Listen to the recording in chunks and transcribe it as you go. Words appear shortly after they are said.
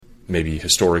maybe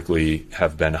historically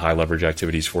have been high leverage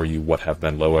activities for you, what have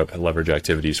been low leverage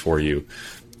activities for you,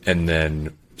 and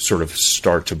then sort of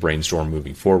start to brainstorm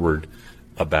moving forward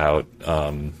about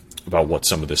what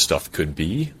some of this stuff could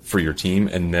be for your team,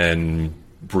 and then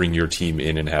bring your team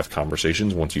in and have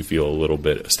conversations once you feel a little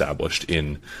bit established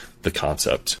in the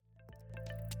concept.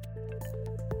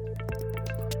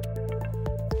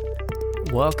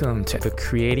 Welcome to the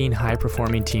Creating High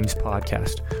Performing Teams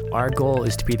podcast. Our goal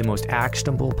is to be the most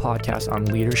actionable podcast on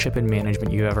leadership and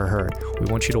management you ever heard.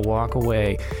 We want you to walk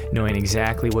away knowing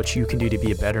exactly what you can do to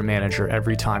be a better manager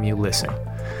every time you listen.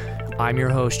 I'm your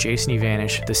host, Jason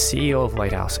Evanish, the CEO of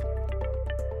Lighthouse.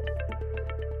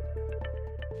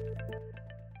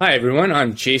 Hi, everyone.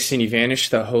 I'm Jason Evanish,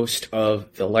 the host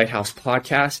of the Lighthouse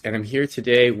podcast, and I'm here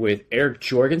today with Eric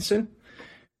Jorgensen.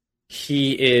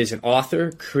 He is an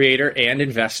author, creator, and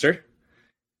investor.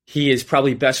 He is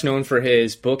probably best known for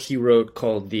his book he wrote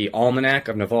called The Almanac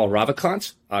of Naval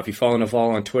Ravikant. If you follow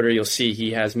Naval on Twitter, you'll see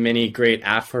he has many great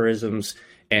aphorisms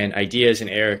and ideas, and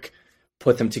Eric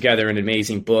put them together in an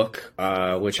amazing book,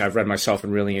 which I've read myself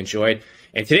and really enjoyed.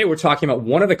 And today we're talking about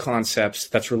one of the concepts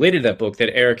that's related to that book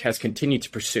that Eric has continued to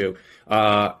pursue,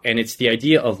 and it's the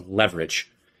idea of leverage.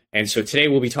 And so today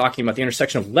we'll be talking about the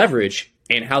intersection of leverage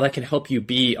and how that can help you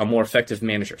be a more effective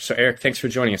manager. So Eric, thanks for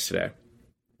joining us today.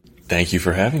 Thank you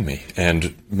for having me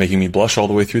and making me blush all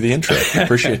the way through the intro. I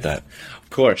appreciate that. Of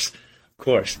course.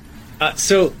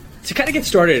 So to kind of get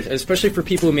started, especially for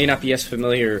people who may not be as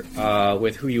familiar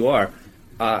with who you are,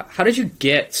 how did you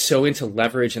get so into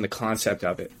leverage and the concept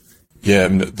of it? Yeah,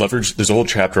 leverage. There's a whole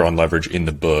chapter on leverage in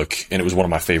the book, and it was one of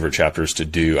my favorite chapters to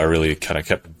do. I really kind of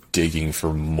kept digging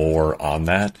for more on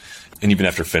that. And even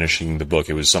after finishing the book,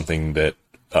 it was something that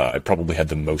I probably had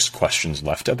the most questions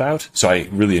left about. So I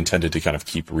really intended to kind of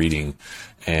keep reading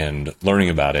and learning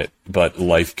about it. But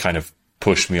life kind of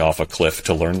pushed me off a cliff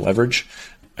to learn leverage.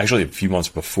 Actually, a few months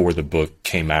before the book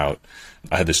came out,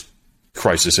 I had this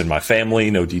crisis in my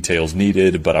family, no details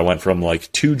needed, but I went from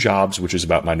like 2 jobs, which is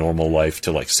about my normal life,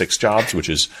 to like 6 jobs, which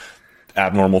is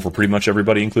abnormal for pretty much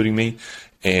everybody, including me.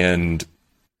 And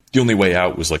the only way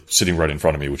out was like sitting right in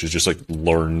front of me, which is just like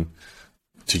learn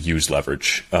to use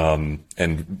leverage.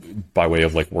 And by way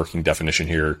of like working definition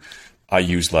here, I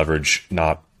use leverage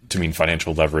not to mean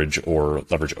financial leverage or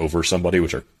leverage over somebody,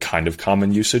 which are kind of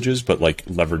common usages, but like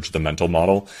leverage the mental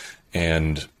model.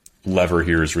 And lever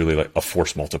here is really like a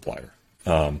force multiplier.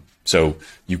 So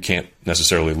you can't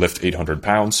necessarily lift 800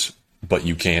 pounds, but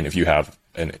you can if you have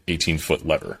an 18-foot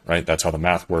lever, right? That's how the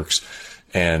math works.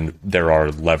 And there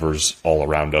are levers all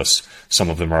around us. Some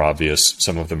of them are obvious,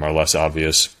 some of them are less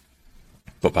obvious.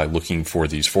 But by looking for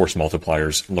these force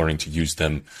multipliers, learning to use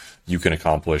them, you can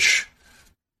accomplish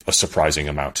a surprising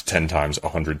amount, 10 times,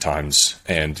 100 times.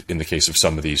 And in the case of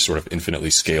some of these sort of infinitely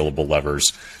scalable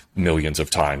levers, millions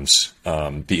of times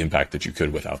the impact that you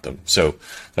could without them. So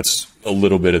that's a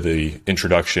little bit of the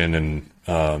introduction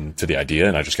and to the idea.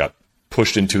 And I just got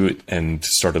pushed into it and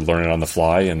started learning on the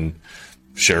fly and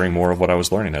sharing more of what I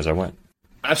was learning as I went.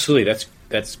 Absolutely.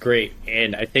 That's great.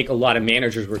 And I think a lot of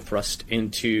managers were thrust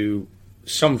into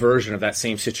some version of that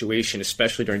same situation,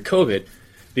 especially during COVID,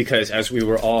 because as we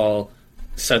were all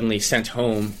suddenly sent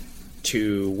home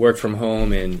to work from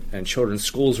home and children's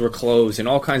schools were closed and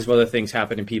all kinds of other things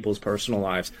happened in people's personal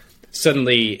lives,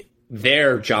 suddenly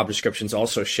their job descriptions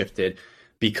also shifted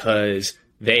because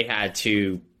they had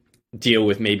to deal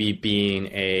with maybe being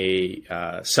a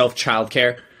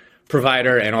self-childcare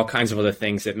provider and all kinds of other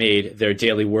things that made their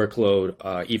daily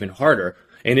workload even harder.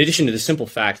 In addition to the simple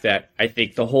fact that I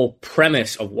think the whole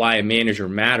premise of why a manager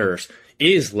matters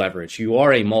is leverage. You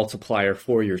are a multiplier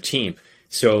for your team.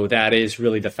 So that is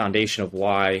really the foundation of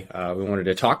why we wanted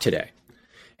to talk today.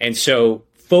 And so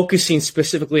focusing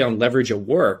specifically on leverage at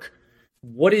work,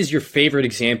 what is your favorite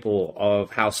example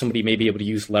of how somebody may be able to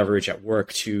use leverage at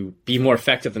work to be more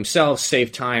effective themselves,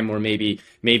 save time, or maybe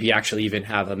actually even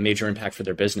have a major impact for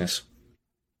their business?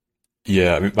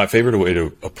 Yeah, I mean, my favorite way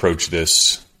to approach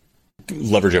this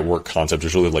leverage at work concept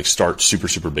is really like start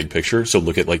super big picture. So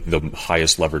look at like the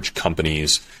highest leverage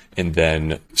companies and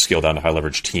then scale down to high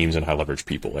leverage teams and high leverage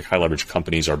people. Like high leverage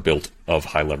companies are built of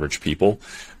high leverage people.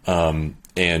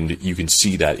 And you can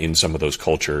see that in some of those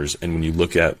cultures. And when you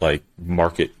look at like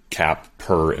market cap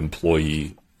per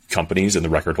employee companies and the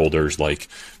record holders like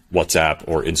WhatsApp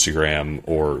or Instagram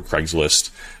or Craigslist,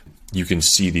 you can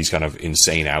see these kind of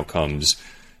insane outcomes.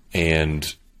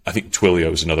 And I think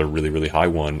Twilio is another really high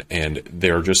one, and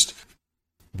they're just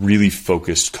really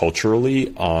focused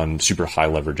culturally on super high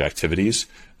leverage activities,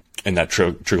 and that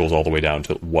trickles all the way down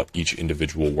to what each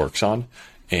individual works on.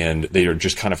 And they are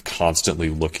just kind of constantly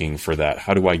looking for that.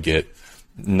 How do I get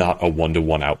not a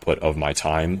 1-to-1 output of my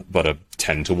time, but a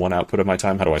 10-to-1 output of my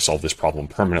time? How do I solve this problem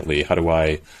permanently? How do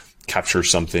I capture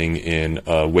something in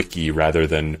a wiki rather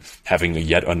than having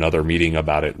yet another meeting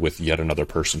about it with yet another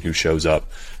person who shows up?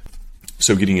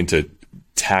 So getting into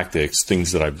tactics,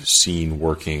 things that I've seen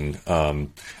working,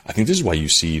 I think this is why you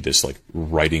see this like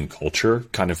writing culture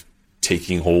kind of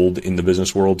taking hold in the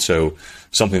business world. So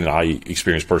something that I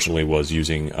experienced personally was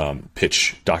using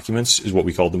pitch documents is what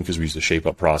we called them, because we use the shape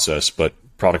up process, but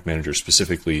product managers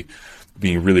specifically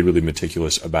being really, really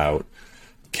meticulous about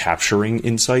capturing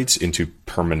insights into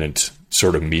permanent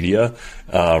sort of media,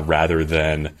 rather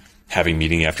than having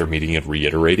meeting after meeting and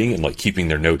reiterating and like keeping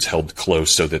their notes held close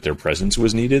so that their presence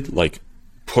was needed. Like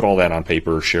put all that on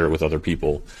paper, share it with other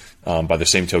people. By the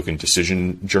same token,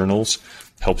 decision journals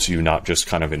helps you not just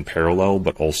kind of in parallel,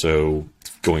 but also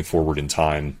going forward in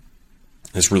time.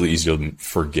 It's really easy to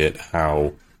forget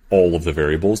how all of the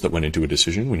variables that went into a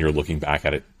decision when you're looking back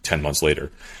at it 10 months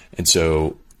later. And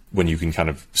so when you can kind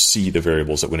of see the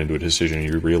variables that went into a decision and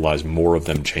you realize more of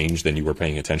them changed than you were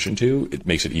paying attention to, it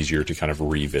makes it easier to kind of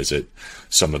revisit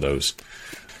some of those.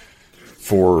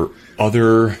 For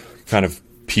other kind of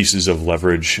pieces of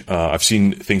leverage, I've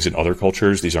seen things in other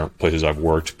cultures. These aren't places I've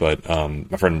worked, but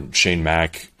my friend Shane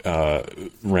Mack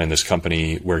ran this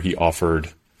company where he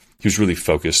was really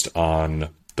focused on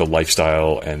the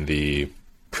lifestyle and the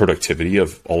productivity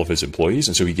of all of his employees.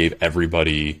 And so he gave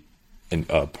everybody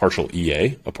a partial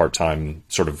EA, a part-time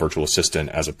sort of virtual assistant,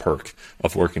 as a perk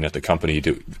of working at the company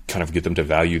to kind of get them to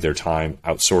value their time,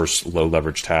 outsource low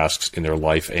leverage tasks in their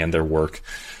life and their work.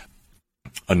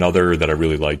 Another that I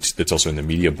really liked that's also in the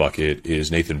media bucket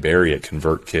is Nathan Barry at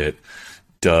ConvertKit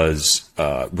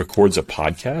records a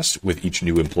podcast with each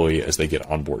new employee as they get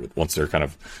onboarded once they're kind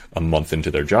of a month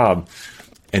into their job.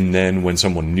 And then when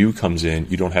someone new comes in,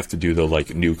 you don't have to do the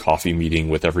like new coffee meeting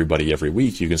with everybody every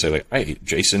week. You can say like, hey,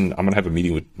 Jason, I'm going to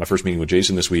have my first meeting with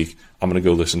Jason this week. I'm going to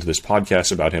go listen to this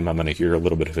podcast about him. I'm going to hear a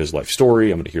little bit of his life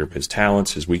story. I'm going to hear his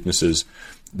talents, his weaknesses,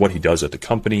 what he does at the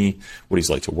company, what he's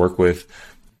like to work with.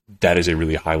 That is a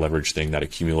really high leverage thing that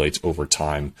accumulates over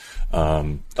time.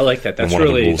 I like that. That's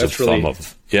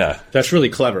really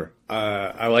clever.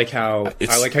 I like how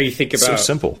you think about so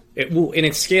simple. And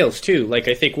it scales too. Like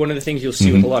I think one of the things you'll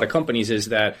see with a lot of companies is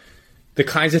that the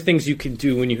kinds of things you can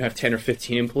do when you have 10 or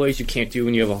 15 employees, you can't do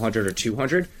when you have 100 or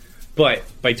 200. But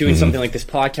by doing something like this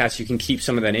podcast, you can keep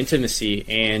some of that intimacy.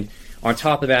 And on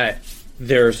top of that,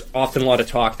 there's often a lot of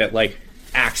talk that like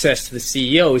access to the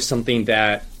CEO is something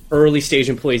that early stage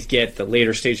employees get that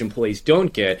later stage employees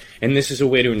don't get. And this is a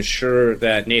way to ensure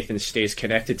that Nathan stays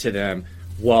connected to them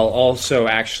while also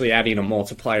actually adding a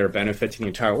multiplier benefit to the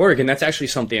entire org. And that's actually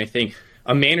something I think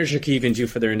a manager can even do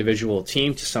for their individual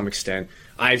team to some extent.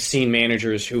 I've seen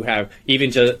managers who have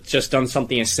even just done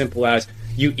something as simple as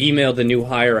you email the new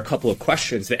hire a couple of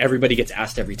questions that everybody gets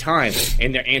asked every time,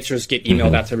 and their answers get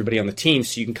emailed out to everybody on the team,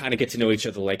 so you can kind of get to know each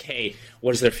other, like, hey,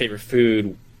 what is their favorite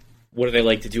food? What do they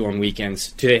like to do on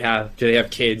weekends? Do they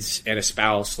have kids and a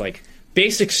spouse? Like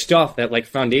basic stuff that like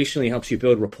foundationally helps you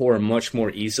build rapport much more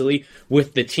easily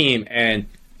with the team. And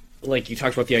like you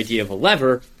talked about the idea of a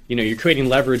lever, you're creating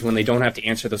leverage when they don't have to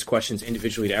answer those questions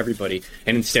individually to everybody.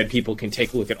 And instead people can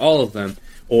take a look at all of them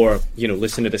or,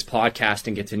 listen to this podcast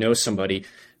and get to know somebody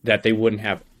that they wouldn't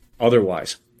have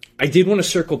otherwise. I did want to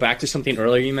circle back to something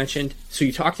earlier you mentioned. So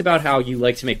you talked about how you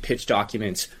like to make pitch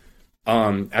documents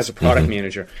as a product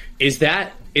manager. Is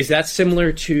that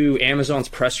similar to Amazon's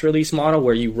press release model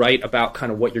where you write about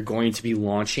kind of what you're going to be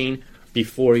launching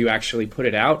before you actually put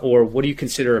it out? Or what do you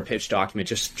consider a pitch document?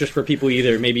 Just for people who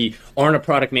either maybe aren't a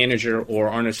product manager or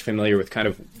aren't as familiar with kind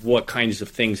of what kinds of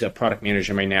things a product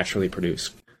manager may naturally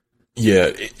produce.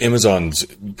 Yeah, Amazon's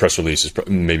press release is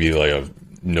maybe like a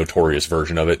notorious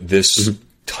version of it. This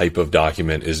type of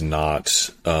document is not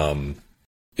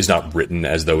written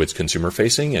as though it's consumer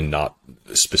facing and not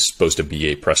supposed to be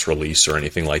a press release or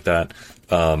anything like that.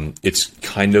 It's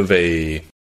kind of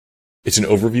it's an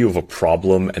overview of a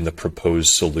problem and the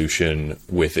proposed solution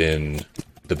within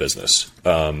the business.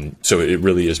 So it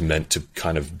really is meant to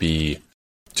kind of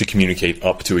to communicate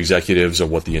up to executives of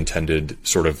what the intended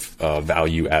sort of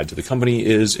value add to the company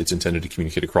is. It's intended to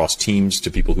communicate across teams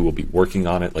to people who will be working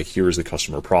on it. Like, here is the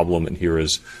customer problem, and here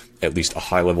is at least a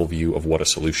high level view of what a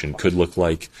solution could look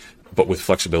like, but with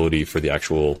flexibility for the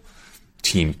actual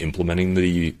team implementing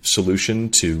the solution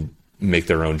to make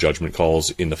their own judgment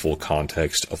calls in the full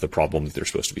context of the problem that they're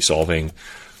supposed to be solving.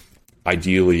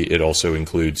 Ideally, it also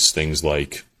includes things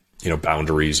like,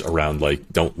 boundaries around like,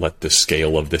 don't let the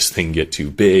scale of this thing get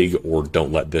too big, or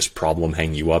don't let this problem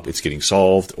hang you up. It's getting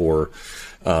solved, or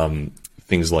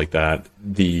things like that.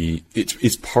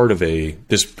 It's part of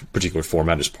this particular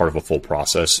format is part of a full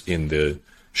process in the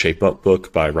Shape Up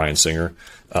book by Ryan Singer.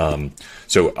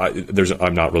 So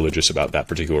I'm not religious about that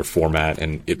particular format,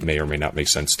 and it may or may not make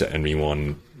sense to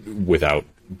anyone without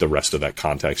the rest of that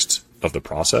context of the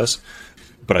process.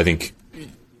 But I think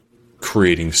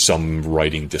creating some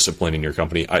writing discipline in your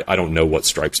company, I don't know what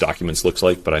Stripe's documents looks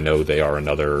like, but I know they are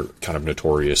another kind of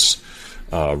notorious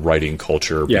writing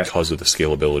culture because of the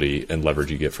scalability and leverage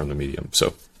you get from the medium.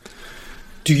 So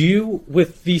do you,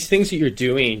 with these things that you're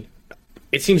doing,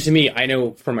 it seems to me, I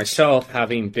know for myself,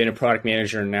 having been a product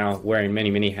manager and now wearing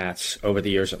many, many hats over the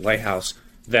years at Lighthouse,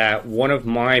 that one of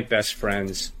my best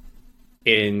friends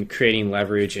in creating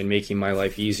leverage and making my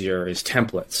life easier is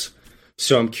templates.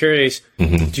 So I'm curious,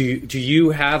 do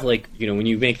you have, like, you know, when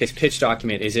you make this pitch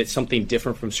document, is it something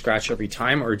different from scratch every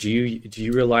time, or do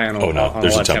you rely on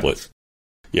there's a a template.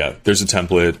 Yeah, there's a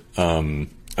template.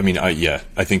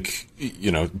 I think,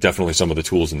 you know, definitely some of the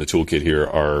tools in the toolkit here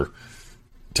are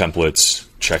templates,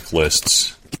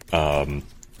 checklists,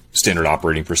 standard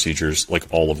operating procedures. Like,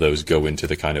 all of those go into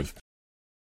the kind of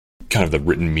the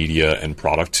written media and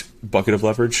product bucket of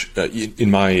leverage.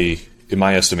 In my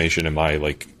estimation, in my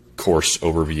like course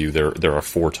overview, there are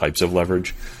 4 types of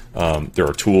leverage. There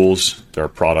are tools, there are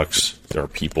products, there are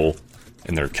people,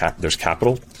 and there's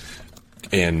capital.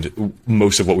 And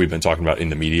most of what we've been talking about in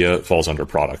the media falls under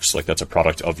products. Like, that's a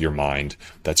product of your mind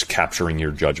that's capturing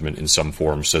your judgment in some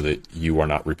form so that you are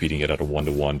not repeating it at a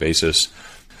one-to-one basis.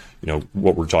 You know,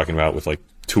 what we're talking about with like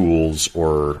tools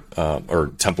or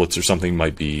templates or something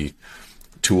might be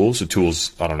tools. The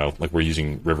tools, I don't know, like we're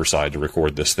using Riverside to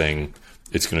record this thing.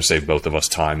 It's going to save both of us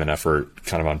time and effort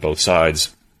kind of on both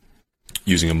sides.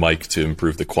 Using a mic to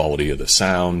improve the quality of the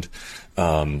sound.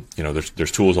 You know,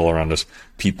 there's tools all around us.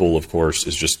 People, of course,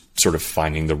 is just sort of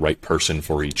finding the right person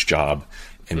for each job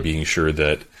and being sure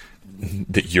that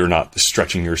you're not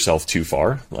stretching yourself too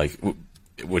far, like,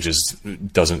 which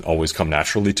doesn't always come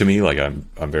naturally to me. Like,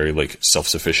 I'm very like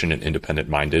self-sufficient and independent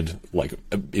minded, like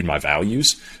in my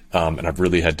values. And I've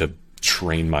really had to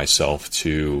train myself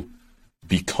to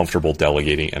be comfortable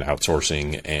delegating and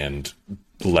outsourcing and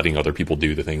letting other people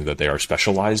do the things that they are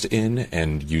specialized in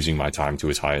and using my time to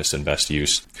its highest and best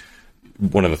use.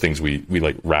 One of the things we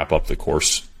like wrap up the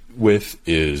course with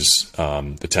is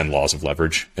the 10 laws of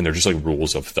leverage, and they're just like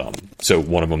rules of thumb. So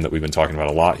one of them that we've been talking about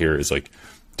a lot here is like,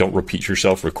 don't repeat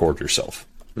yourself, record yourself.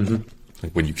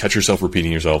 Like, when you catch yourself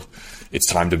repeating yourself, it's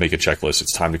time to make a checklist.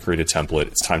 It's time to create a template.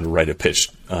 It's time to write a pitch,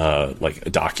 like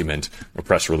a document, a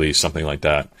press release, something like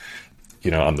that. You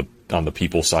know, on the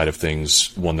people side of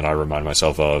things, one that I remind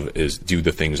myself of is do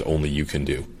the things only you can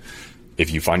do. If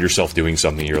you find yourself doing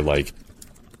something, you're like,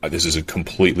 this is a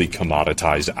completely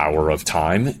commoditized hour of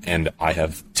time, and I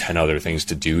have 10 other things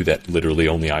to do that literally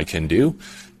only I can do.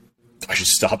 I should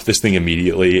stop this thing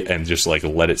immediately and just like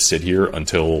let it sit here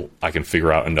until I can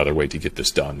figure out another way to get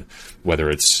this done. Whether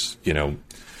it's, you know,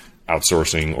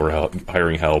 outsourcing or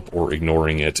hiring help or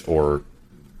ignoring it or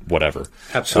whatever.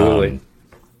 Absolutely.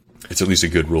 It's at least a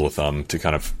good rule of thumb to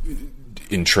kind of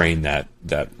entrain that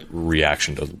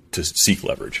reaction to seek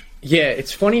leverage. Yeah,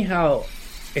 it's funny how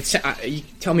you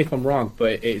tell me if I'm wrong,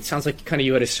 but it sounds like kind of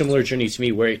you had a similar journey to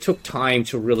me where it took time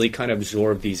to really kind of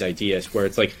absorb these ideas, where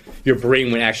it's like your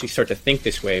brain would actually start to think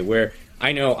this way. Where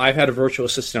I know I've had a virtual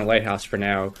assistant at Lighthouse for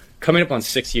now coming up on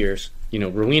 6 years. You know,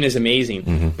 Rowena's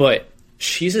amazing, but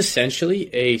she's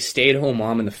essentially a stay-at-home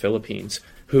mom in the Philippines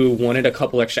who wanted a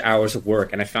couple extra hours of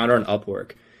work, and I found her on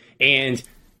Upwork. And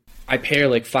I pay her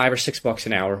like $5 or $6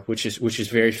 an hour, which is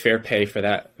very fair pay for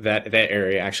that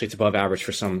area. Actually, it's above average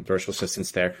for some virtual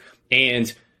assistants there.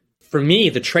 And for me,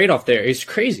 the trade-off there is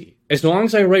crazy. As long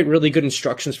as I write really good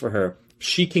instructions for her,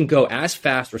 she can go as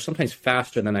fast or sometimes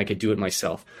faster than I could do it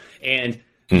myself. And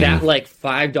that like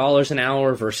 $5 an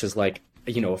hour versus like,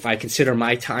 you know, if I consider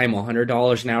my time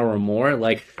 $100 an hour or more,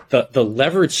 like the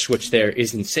leverage switch there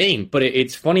is insane. But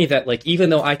it's funny that like,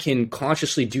 even though I can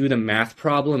consciously do the math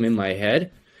problem in my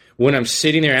head, when I'm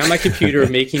sitting there at my computer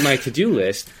making my to-do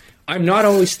list, I'm not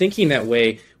always thinking that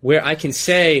way, where I can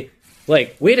say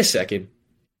like, wait a second,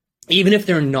 even if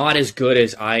they're not as good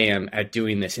as I am at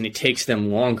doing this and it takes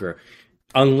them longer,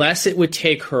 unless it would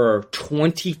take her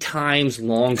 20 times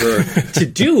longer to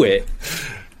do it,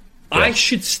 I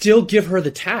should still give her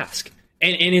the task.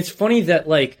 And it's funny that,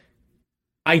 like,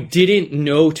 I didn't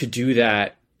know to do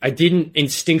that. I didn't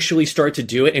instinctually start to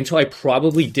do it until I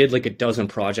probably did, like, a dozen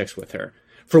projects with her.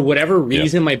 For whatever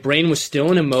reason, my brain was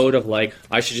still in a mode of, like,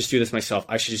 I should just do this myself.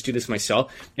 I should just do this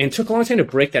myself. And it took a long time to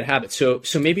break that habit. So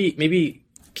maybe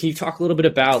can you talk a little bit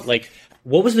about, like,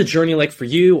 what was the journey like for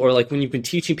you? Or like when you've been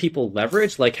teaching people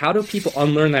leverage, like how do people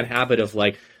unlearn that habit of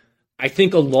like, I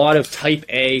think a lot of type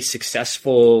A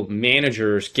successful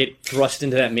managers get thrust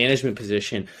into that management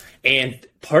position. And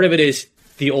part of it is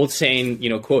the old saying,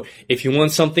 quote, if you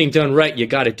want something done right, you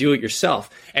got to do it yourself.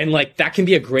 And like that can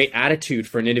be a great attitude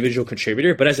for an individual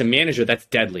contributor. But as a manager, that's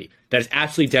deadly. That is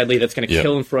absolutely deadly. That's going to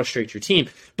kill and frustrate your team.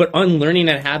 But unlearning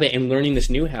that habit and learning this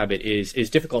new habit is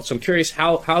difficult. So I'm curious,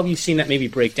 how have you seen that maybe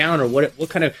break down, or what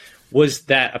kind of was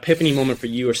that epiphany moment for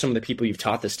you or some of the people you've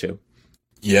taught this to?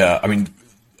 Yeah, I mean,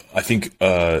 I think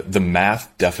the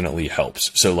math definitely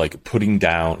helps. So like putting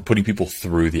people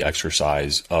through the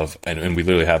exercise of, and we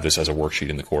literally have this as a worksheet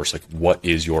in the course, like what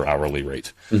is your hourly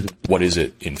rate? Mm-hmm. What is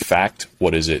it in fact?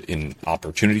 What is it in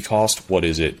opportunity cost? What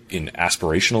is it in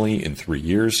aspirationally in 3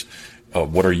 years?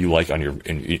 What are you like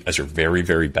as your very,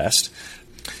 very best?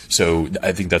 So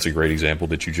I think that's a great example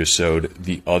that you just showed.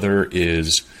 The other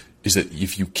is that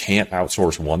if you can't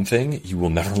outsource one thing, you will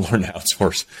never learn to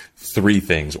outsource 3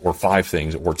 things or 5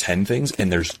 things or 10 things.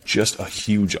 And there's just a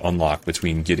huge unlock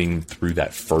between getting through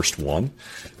that first one,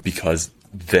 because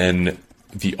then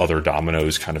the other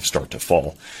dominoes kind of start to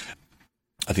fall.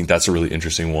 I think that's a really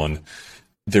interesting one.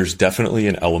 There's definitely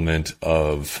an element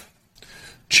of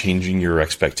changing your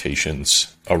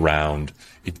expectations around,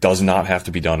 it does not have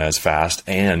to be done as fast,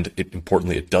 and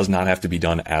importantly, it does not have to be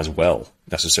done as well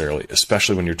necessarily,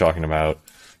 especially when you're talking about,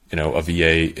 a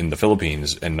VA in the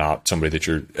Philippines and not somebody that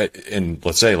you're, and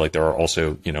let's say like there are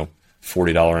also,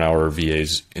 $40 an hour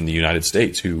VAs in the United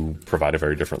States who provide a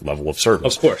very different level of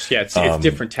service. Of course. Yeah. It's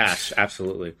different tasks.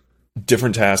 Absolutely.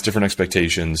 Different tasks, different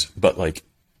expectations, but like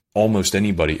almost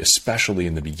anybody, especially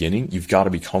in the beginning, you've got to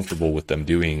be comfortable with them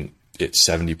doing it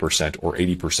 70% or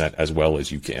 80% as well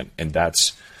as you can. And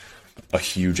that's a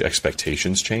huge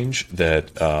expectations change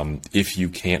that if you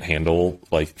can't handle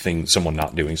like someone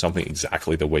not doing something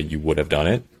exactly the way you would have done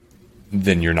it,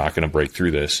 then you're not going to break through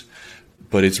this.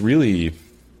 But it's really,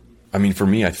 I mean, for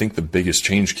me, I think the biggest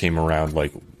change came around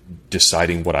like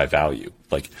deciding what I value.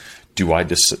 Like,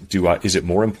 is it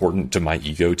more important to my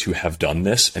ego to have done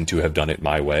this and to have done it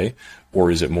my way?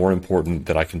 Or is it more important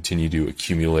that I continue to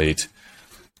accumulate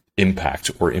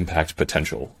impact or impact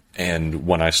potential? And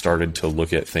when I started to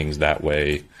look at things that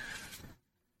way,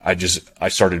 I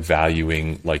started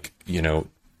valuing like,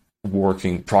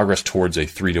 working progress towards a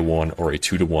 3-to-1 or a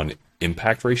 2-to-1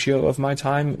 impact ratio of my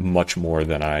time much more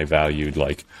than I valued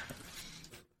like,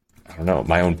 I don't know,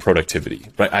 my own productivity.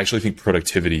 But I actually think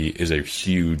productivity is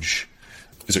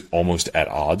almost at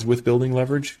odds with building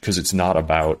leverage, because it's not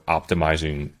about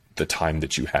optimizing the time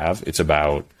that you have. It's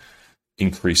about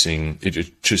increasing,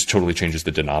 it just totally changes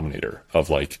the denominator of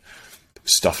like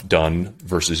stuff done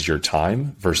versus your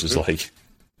time versus like,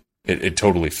 it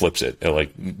totally flips it. It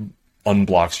like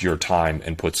unblocks your time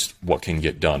and puts what can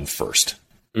get done first.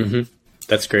 Mm-hmm.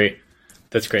 That's great.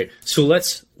 That's great. So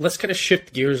let's kind of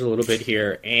shift gears a little bit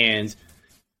here. And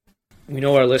we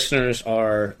know our listeners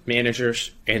are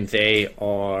managers and they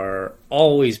are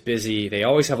always busy. They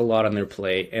always have a lot on their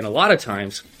plate. And a lot of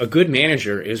times a good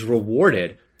manager is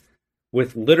rewarded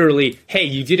with literally, hey,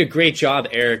 you did a great job,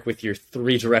 Eric, with your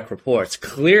 3 direct reports.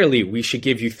 Clearly, we should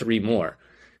give you 3 more.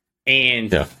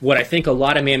 And what I think a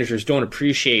lot of managers don't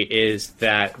appreciate is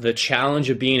that the challenge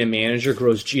of being a manager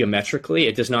grows geometrically.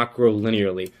 It does not grow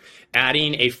linearly.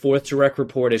 Adding a 4th direct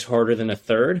report is harder than a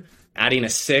 3rd. Adding a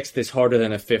 6th is harder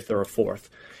than a 5th or a 4th.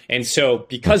 And so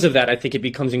because of that, I think it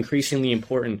becomes increasingly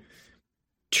important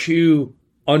to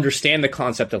understand the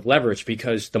concept of leverage,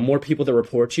 because the more people that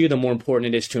report to you, the more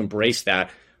important it is to embrace that.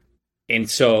 And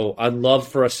so I'd love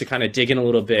for us to kind of dig in a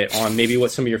little bit on maybe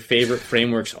what some of your favorite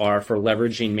frameworks are for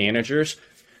leveraging managers,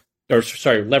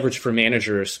 leverage for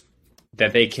managers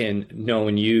that they can know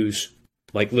and use,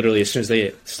 like literally as soon as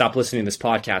they stop listening to this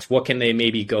podcast. What can they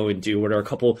maybe go and do? What are a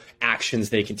couple actions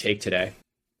they can take today?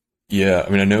 Yeah, I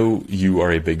mean, I know you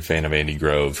are a big fan of Andy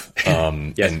Grove.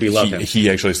 Yes, we love him. He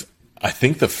actually, I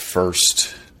think the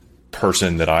first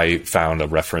person that I found a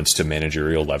reference to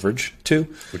managerial leverage to,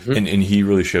 and he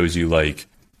really shows you like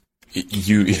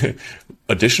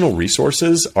additional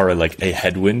resources are like a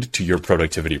headwind to your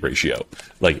productivity ratio.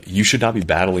 Like you should not be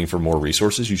battling for more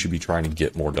resources. You should be trying to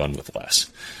get more done with less.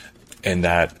 And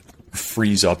that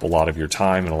frees up a lot of your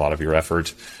time and a lot of your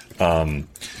effort. I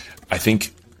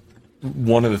think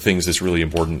one of the things that's really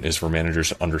important is for managers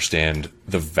to understand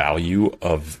the value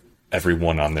of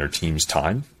everyone on their team's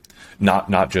time.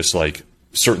 Not just like,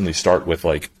 certainly start with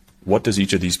like, what does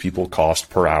each of these people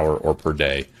cost per hour or per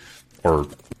day? Or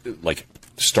like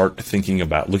start thinking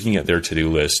about looking at their to-do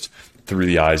list through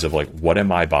the eyes of like, what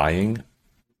am I buying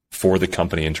for the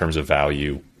company in terms of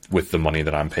value with the money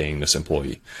that I'm paying this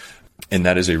employee? And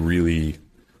that is a really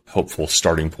helpful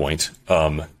starting point.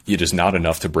 It is not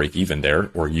enough to break even there,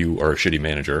 or you are a shitty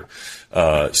manager.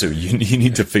 So you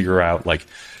need to figure out like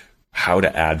how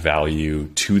to add value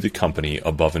to the company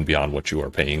above and beyond what you are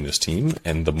paying this team.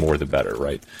 And the more, the better,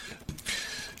 right?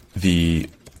 The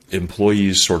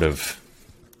employee's sort of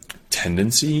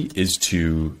tendency is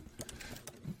to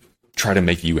try to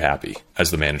make you happy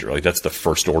as the manager. Like that's the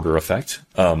first order effect.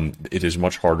 It is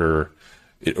much harder,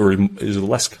 or is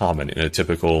less common in a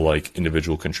typical like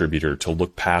individual contributor to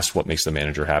look past what makes the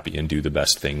manager happy and do the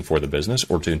best thing for the business,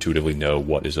 or to intuitively know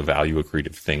what is a value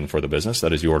accretive thing for the business.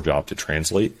 That is your job to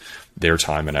translate their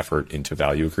time and effort into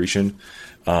value accretion.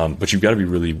 But you've got to be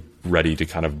really ready to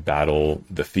kind of battle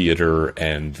the theater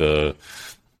and the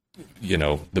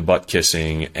butt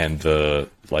kissing and the,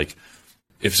 like,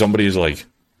 if somebody is like,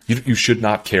 you should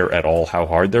not care at all how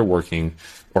hard they're working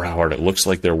or how hard it looks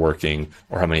like they're working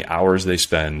or how many hours they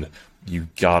spend. You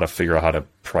got to figure out how to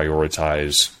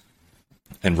prioritize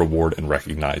and reward and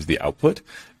recognize the output.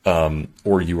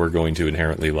 Or you are going to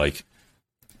inherently like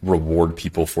reward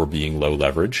people for being low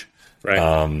leverage.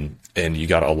 Right. And you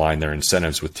got to align their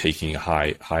incentives with taking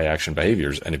high action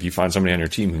behaviors. And if you find somebody on your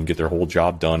team who can get their whole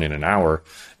job done in an hour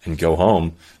and go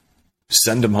home,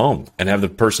 send them home and have the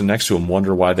person next to them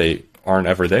wonder why they aren't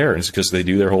ever there. And it's because they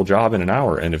do their whole job in an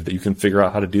hour. And if you can figure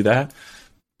out how to do that,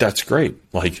 that's great.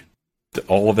 Like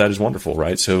all of that is wonderful,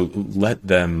 right? So let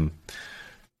them.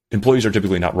 Employees are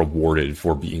typically not rewarded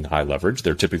for being high leverage.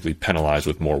 They're typically penalized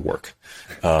with more work.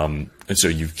 And so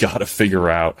you've got to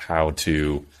figure out how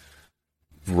to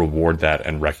reward that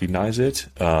and recognize it.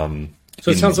 So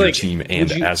it sounds like team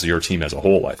and as your team as a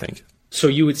whole, I think. So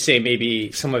you would say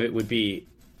maybe some of it would be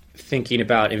thinking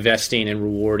about investing and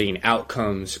rewarding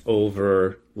outcomes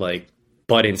over like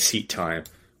butt in seat time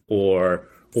or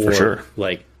For sure.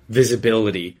 like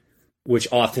visibility, which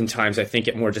oftentimes I think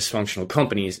at more dysfunctional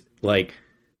companies, like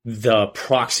the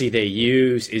proxy they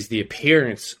use is the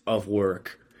appearance of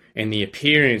work and the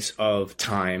appearance of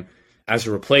time as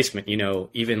a replacement. You know,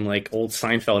 even like old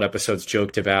Seinfeld episodes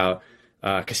joked about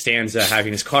Costanza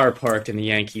having his car parked in the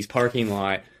Yankees parking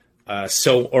lot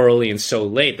so early and so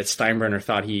late that Steinbrenner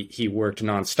thought he worked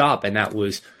nonstop, and that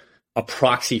was a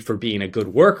proxy for being a good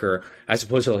worker, as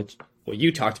opposed to like what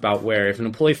you talked about, where if an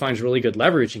employee finds really good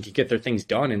leverage and can get their things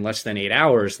done in less than 8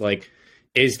 hours, like,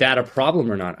 is that a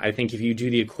problem or not? I think if you do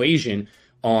the equation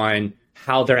on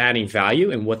how they're adding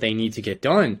value and what they need to get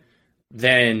done,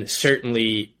 then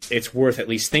certainly it's worth at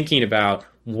least thinking about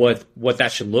what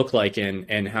that should look like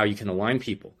and how you can align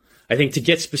people. I think to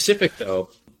get specific though,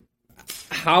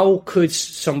 how could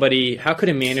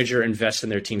a manager invest in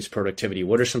their team's productivity?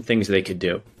 What are some things they could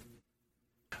do?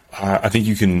 I think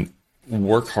you can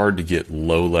work hard to get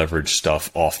low leverage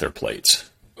stuff off their plates.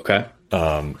 Okay.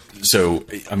 So,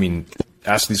 I mean,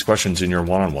 ask these questions in your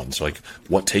one-on-ones. Like,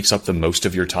 what takes up the most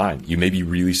of your time? You may be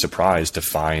really surprised to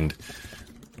find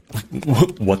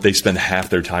what they spend half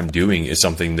their time doing is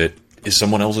something that is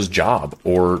someone else's job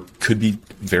or could be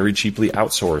very cheaply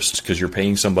outsourced because you're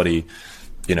paying somebody,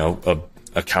 a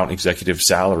account executive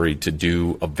salary to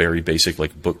do a very basic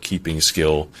like bookkeeping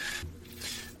skill.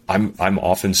 I'm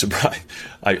often surprised.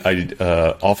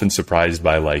 I often surprised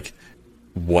by like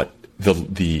what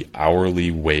the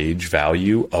hourly wage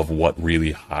value of what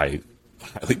really highly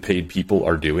paid people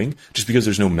are doing, just because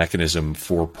there's no mechanism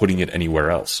for putting it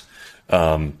anywhere else.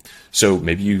 So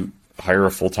maybe you hire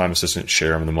a full-time assistant,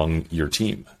 share them among your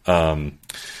team.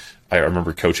 I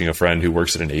remember coaching a friend who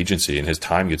works at an agency and his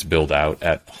time gets billed out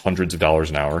at hundreds of dollars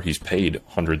an hour. He's paid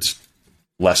hundreds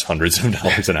of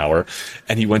dollars an hour.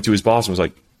 And he went to his boss and was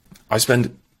like, I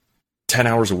spend 10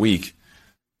 hours a week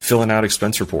filling out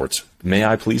expense reports. May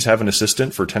I please have an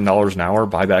assistant for $10 an hour,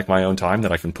 buy back my own time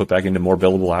that I can put back into more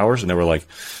billable hours? And they were like,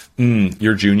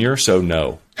 you're junior, so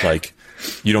no. Like,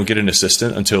 you don't get an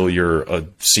assistant until you're a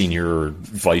senior or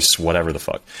vice, whatever the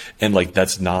fuck. And like,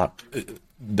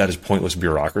 that is pointless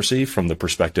bureaucracy from the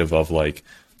perspective of like,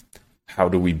 how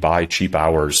do we buy cheap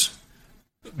hours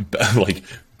like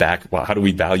back? How do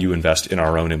we value invest in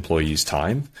our own employees'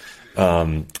 time?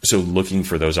 So looking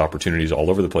for those opportunities all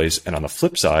over the place. And on the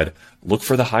flip side, look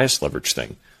for the highest leverage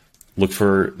thing.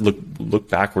 Look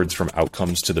backwards from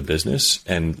outcomes to the business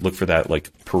and look for that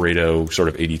like Pareto sort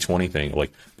of 80-20 thing.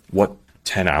 Like, what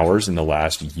 10 hours in the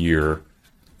last year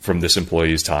from this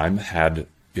employee's time had,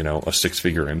 a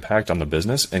 6-figure impact on the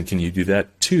business? And can you do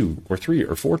that 2 or 3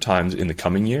 or 4 times in the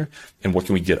coming year? And what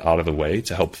can we get out of the way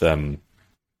to help them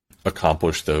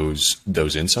accomplish those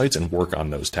insights and work on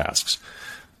those tasks?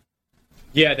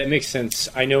 Yeah, that makes sense.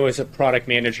 I know as a product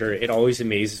manager, it always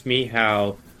amazes me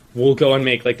how we'll go and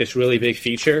make like this really big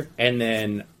feature, and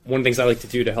then one of the things I like to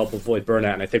do to help avoid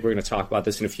burnout, and I think we're going to talk about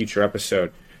this in a future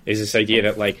episode, is this idea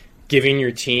that like giving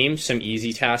your team some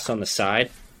easy tasks on the side,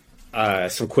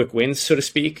 some quick wins, so to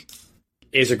speak,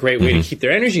 is a great way to keep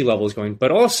their energy levels going.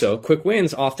 But also, quick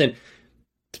wins often,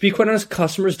 to be quite honest,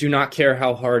 customers do not care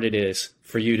how hard it is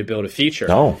for you to build a feature.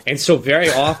 No. And so very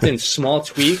often small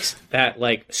tweaks that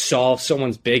like solve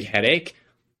someone's big headache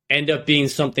end up being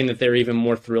something that they're even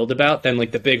more thrilled about than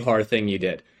like the big hard thing you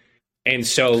did. And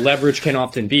so leverage can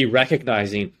often be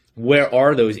recognizing where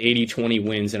are those 80-20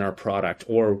 wins in our product,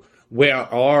 or where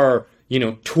are,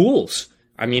 tools.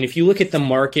 I mean, if you look at the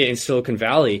market in Silicon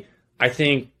Valley, I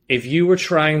think if you were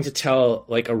trying to tell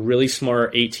like a really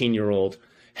smart 18-year-old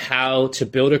how to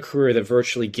build a career that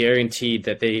virtually guaranteed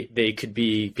that they could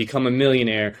become a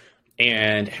millionaire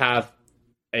and have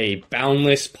a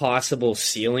boundless possible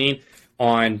ceiling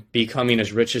on becoming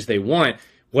as rich as they want,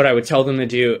 what I would tell them to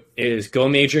do is go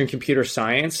major in computer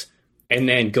science and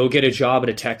then go get a job at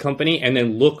a tech company and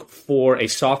then look for a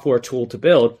software tool to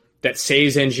build that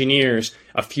saves engineers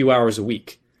a few hours a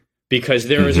week. Because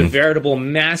there is a veritable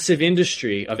massive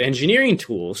industry of engineering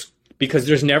tools, because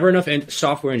there's never enough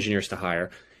software engineers to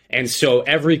hire. And so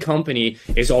every company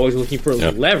is always looking for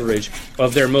leverage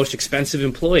of their most expensive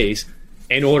employees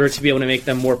in order to be able to make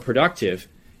them more productive.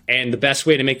 And the best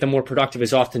way to make them more productive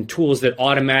is often tools that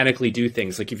automatically do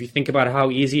things. Like if you think about how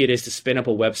easy it is to spin up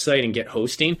a website and get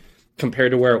hosting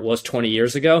compared to where it was 20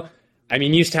 years ago. I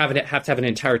mean, you used to have to have an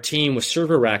entire team with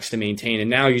server racks to maintain, and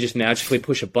now you just magically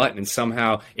push a button and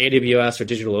somehow AWS or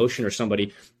DigitalOcean or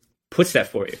somebody puts that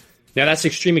for you. Now, that's an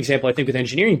extreme example, I think, with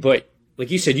engineering, but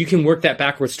like you said, you can work that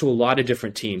backwards to a lot of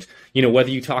different teams.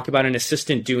 Whether you talk about an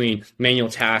assistant doing manual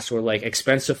tasks or like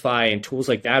Expensify and tools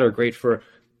like that are great for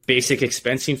basic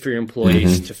expensing for your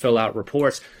employees to fill out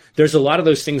reports. There's a lot of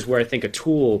those things where I think a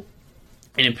tool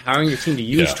and empowering your team to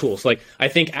use tools. Like, I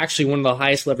think actually one of the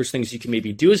highest leverage things you can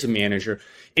maybe do as a manager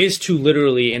is to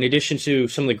literally, in addition to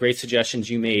some of the great suggestions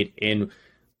you made in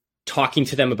talking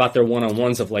to them about their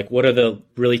one-on-ones of like, what are the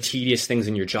really tedious things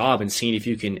in your job and seeing if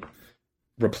you can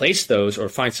replace those or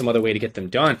find some other way to get them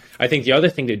done. I think the other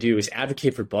thing to do is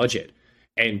advocate for budget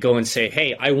and go and say,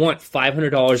 hey, I want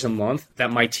 $500 a month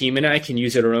that my team and I can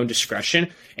use at our own discretion.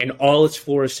 And all it's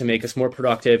for is to make us more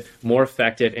productive, more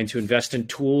effective, and to invest in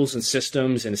tools and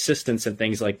systems and assistants and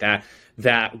things like that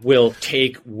that will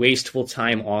take wasteful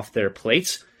time off their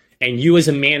plates. And you as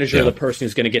a manager are the person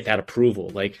who's going to get that approval.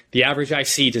 Like the average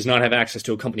IC does not have access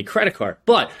to a company credit card,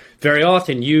 but very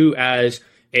often you as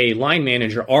a line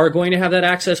manager are going to have that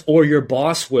access, or your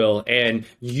boss will, and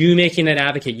you making that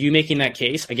advocate, you making that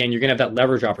case, again, you're going to have that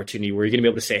leverage opportunity where you're going to be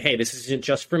able to say, hey, this isn't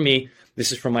just for me,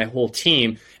 this is for my whole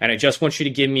team, and I just want you to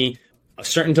give me a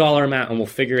certain dollar amount and we'll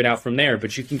figure it out from there.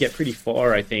 But you can get pretty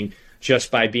far, I think,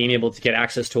 just by being able to get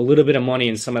access to a little bit of money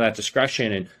and some of that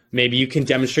discretion. And maybe you can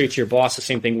demonstrate to your boss the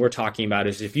same thing we're talking about,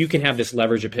 is if you can have this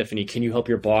leverage epiphany, can you help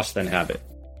your boss then have it?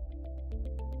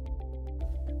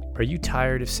 Are you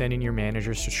tired of sending your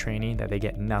managers to training that they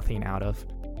get nothing out of?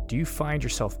 Do you find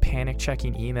yourself panic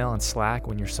checking email and Slack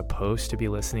when you're supposed to be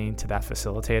listening to that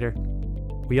facilitator?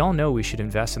 We all know we should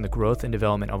invest in the growth and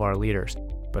development of our leaders,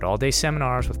 but all-day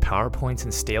seminars with PowerPoints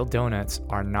and stale donuts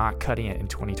are not cutting it in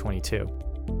 2022.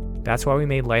 That's why we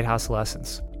made Lighthouse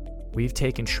Lessons. We've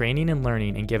taken training and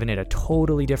learning and given it a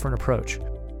totally different approach.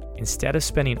 Instead of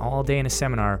spending all day in a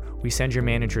seminar, we send your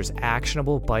managers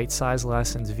actionable bite-sized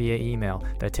lessons via email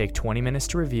that take 20 minutes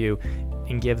to review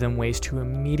and give them ways to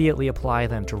immediately apply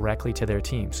them directly to their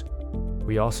teams.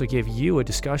 We also give you a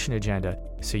discussion agenda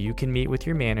so you can meet with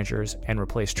your managers and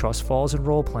replace trust falls and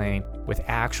role-playing with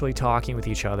actually talking with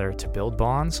each other to build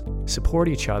bonds, support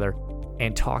each other,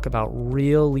 and talk about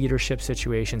real leadership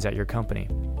situations at your company.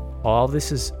 All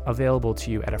this is available to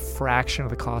you at a fraction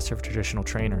of the cost of traditional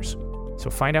trainers. So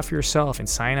find out for yourself and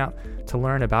sign up to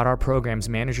learn about our programs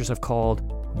managers have called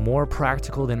More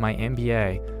Practical Than My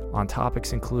MBA on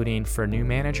topics including for new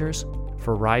managers,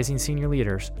 for rising senior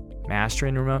leaders,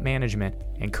 mastering remote management,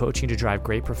 and coaching to drive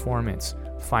great performance.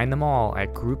 Find them all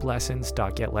at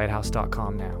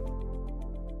grouplessons.getlighthouse.com now.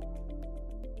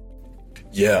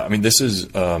 Yeah, I mean, this is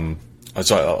so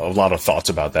a lot of thoughts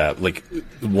about that. Like,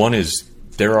 one is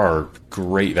there are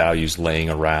great values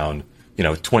laying around.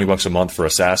 $20 a month for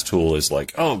a SaaS tool is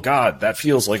like, oh God, that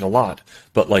feels like a lot.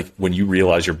 But like when you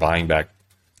realize you're buying back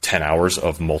 10 hours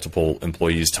of multiple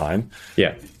employees' time,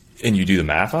 and you do the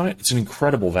math on it, it's an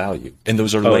incredible value. And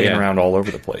those are laying around all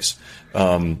over the place.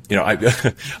 I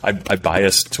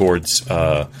bias towards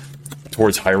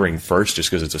hiring first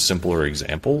just because it's a simpler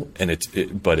example, and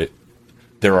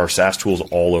there are SaaS tools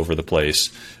all over the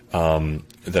place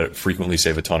that frequently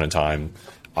save a ton of time.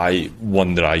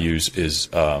 One that I use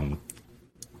is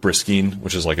Briskine,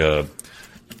 which is like a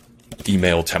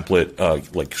email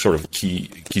template, like sort of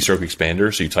keystroke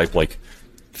expander. So you type like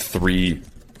 3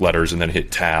 letters and then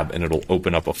hit tab, and it'll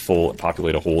open up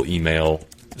populate a whole email.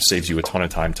 It saves you a ton of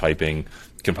time typing.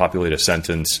 Can populate a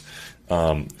sentence,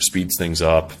 speeds things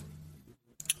up.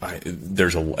 And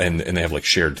they have like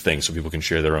shared things, so people can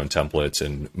share their own templates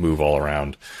and move all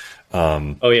around.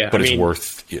 But it's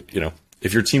worth,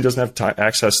 if your team doesn't have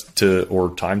access to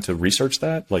or time to research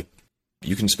that, like,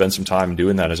 you can spend some time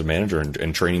doing that as a manager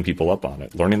and training people up on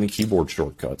it, learning the keyboard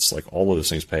shortcuts, like all of those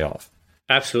things pay off.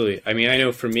 Absolutely. I mean, I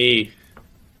know for me,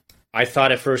 I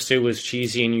thought at first it was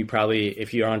cheesy, and you probably,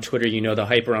 if you're on Twitter, the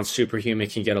hype around Superhuman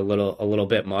can get a little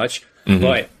bit much,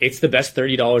 but it's the best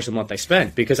 $30 a month I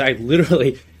spent, because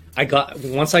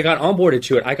once I got onboarded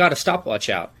to it, I got a stopwatch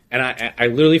out, and I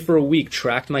literally for a week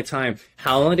tracked my time.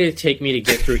 How long did it take me to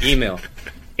get through email?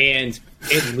 And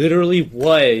it literally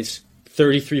was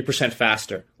 33%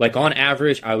 faster. Like, on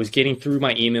average, I was getting through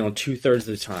my email in 2/3 of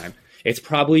the time. It's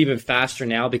probably even faster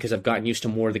now because I've gotten used to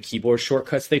more of the keyboard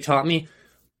shortcuts they taught me.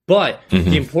 But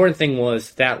the important thing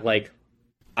was that, like,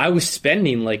 I was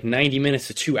spending like 90 minutes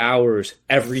to 2 hours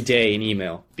every day in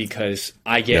email, because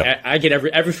I get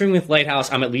everything with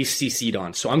Lighthouse I'm at least CC'd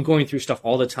on. So I'm going through stuff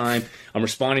all the time. I'm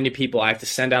responding to people. I have to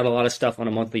send out a lot of stuff on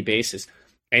a monthly basis.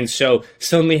 And so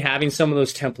suddenly having some of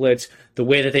those templates, the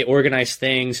way that they organize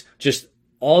things, just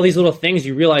all these little things,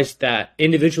 you realize that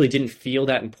individually didn't feel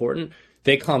that important.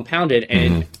 They compounded.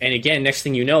 And again, next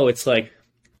thing you know, it's like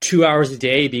 2 hours a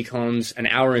day becomes an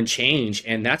hour and change.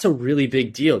 And that's a really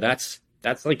big deal. That's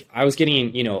like, I was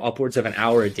getting, upwards of an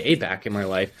hour a day back in my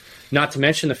life. Not to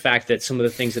mention the fact that some of the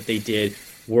things that they did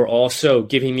were also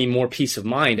giving me more peace of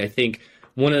mind. I think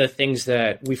one of the things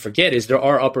that we forget is there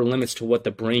are upper limits to what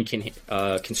the brain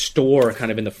can store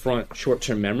kind of in the front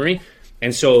short-term memory.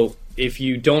 And so if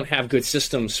you don't have good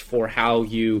systems for how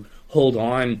you hold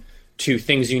on to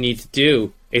things you need to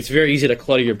do, it's very easy to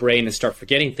clutter your brain and start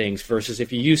forgetting things, versus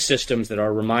if you use systems that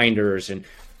are reminders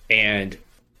and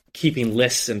keeping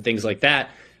lists and things like that,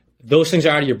 those things are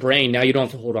out of your brain. Now you don't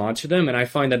have to hold on to them. And I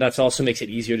find that that's also makes it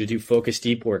easier to do focus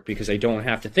deep work, because I don't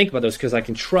have to think about those, because I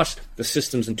can trust the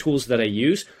systems and tools that I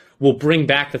use will bring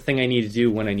back the thing I need to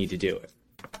do when I need to do it.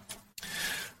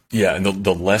 Yeah, and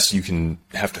the less you can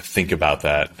have to think about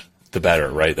that, the better,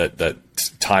 right? That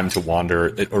time to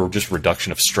wander, or just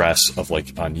reduction of stress of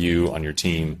like on you, on your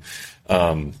team.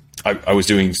 I was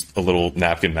doing a little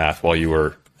napkin math while you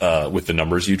were with the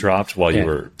numbers you dropped while you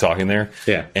were talking there.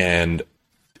 Yeah. And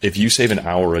if you save an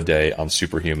hour a day on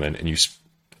Superhuman,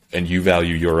 and you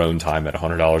value your own time at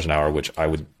 $100 an hour, which I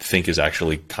would think is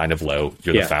actually kind of low.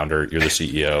 You're the founder, you're the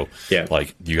CEO.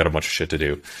 Like, you got a bunch of shit to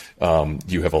do.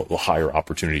 You have a higher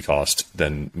opportunity cost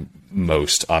than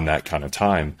most on that kind of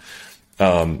time.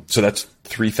 So that's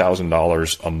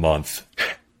 $3,000 a month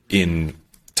in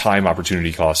time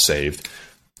opportunity cost saved,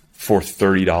 for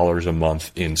 $30 a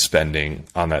month in spending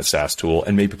on that SaaS tool,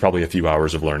 and maybe probably a few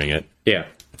hours of learning it. Yeah.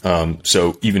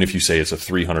 So even if you say it's a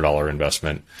 $300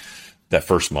 investment that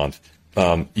first month,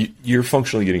 you're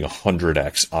functionally getting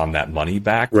 100x on that money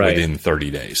back within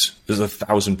 30 days. There's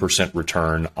 1,000%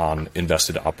 return on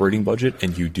invested operating budget,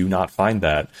 and you do not find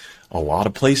that a lot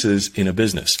of places in a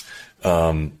business.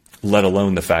 Let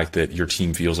alone the fact that your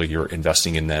team feels like you're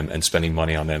investing in them and spending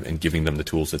money on them and giving them the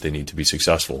tools that they need to be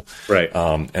successful. Right.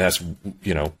 And that's,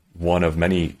 one of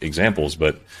many examples,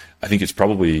 but I think it's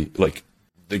probably like,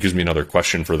 it gives me another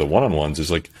question for the one-on-ones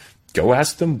is like, go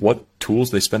ask them what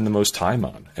tools they spend the most time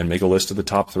on and make a list of the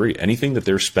top 3. Anything that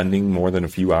they're spending more than a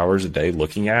few hours a day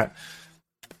looking at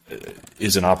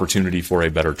is an opportunity for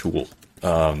a better tool.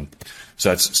 So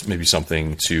that's maybe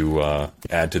something to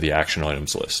add to the action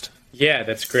items list. Yeah,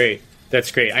 that's great.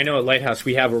 That's great. I know at Lighthouse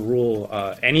we have a rule.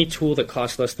 Any tool that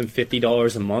costs less than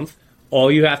 $50 a month,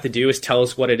 all you have to do is tell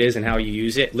us what it is and how you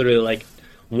use it. Literally, like,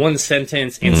 one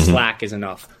sentence in Slack is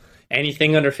enough.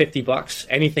 Anything under $50,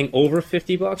 anything over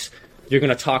 $50, you're going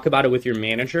to talk about it with your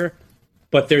manager.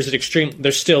 But there's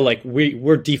still like,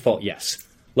 we're default yes.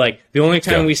 Like, the only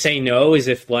time we say no is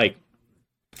if, like,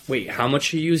 wait, how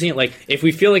much are you using it? Like, if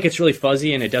we feel like it's really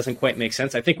fuzzy and it doesn't quite make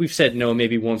sense, I think we've said no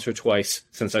maybe once or twice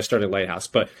since I started Lighthouse.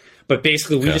 But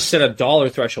basically, we just set a dollar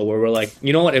threshold where we're like,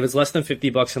 you know what? If it's less than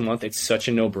 $50 a month, it's such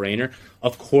a no-brainer.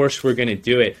 Of course, we're going to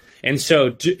do it. And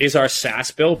so, is our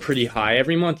SaaS bill pretty high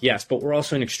every month? Yes, but we're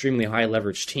also an extremely high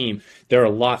leverage team. There are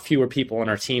a lot fewer people on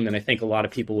our team than I think a lot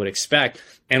of people would expect.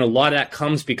 And a lot of that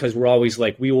comes because we're always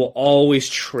like, we will always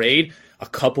trade a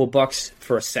couple bucks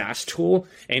for a SaaS tool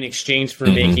in exchange for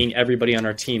making everybody on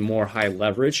our team more high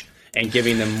leverage. and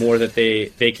giving them more that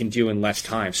they can do in less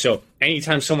time. So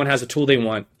anytime someone has a tool they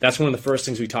want, that's one of the first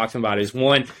things we talk to them about is,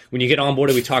 one, when you get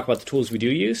onboarded, we talk about the tools we do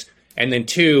use. And then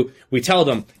two, we tell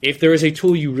them, if there is a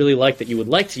tool you really like that you would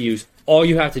like to use, all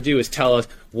you have to do is tell us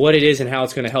what it is and how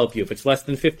it's going to help you. If it's less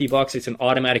than $50, it's an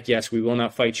automatic yes. We will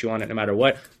not fight you on it no matter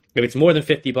what. If it's more than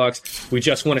 $50, we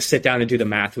just want to sit down and do the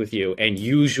math with you. And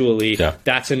usually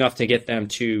that's enough to get them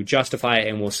to justify it,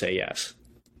 and we'll say yes.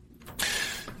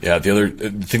 Yeah, the other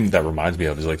thing that reminds me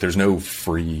of is like there's no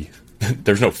free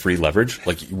leverage.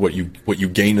 Like what you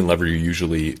gain in leverage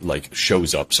usually like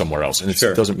shows up somewhere else. And it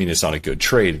doesn't mean it's not a good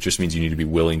trade. It just means you need to be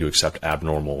willing to accept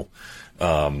abnormal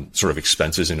sort of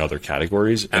expenses in other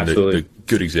categories. And the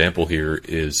good example here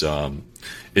is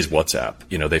WhatsApp.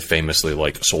 You know, they famously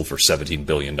like sold for $17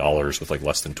 billion with like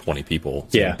less than 20 people,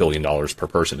 $1 billion per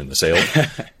person in the sale.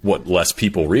 What less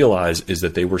people realize is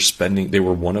that they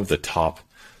were one of the top,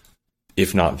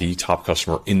 if not the top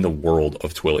customer in the world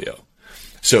of Twilio.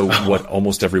 So what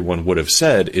almost everyone would have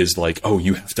said is like, oh,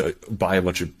 you have to hire a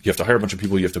bunch of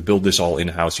people. You have to build this all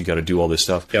in-house. You got to do all this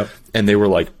stuff. Yep. And they were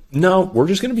like, no, we're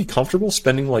just going to be comfortable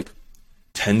spending like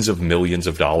tens of millions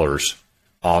of dollars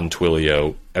on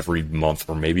Twilio every month,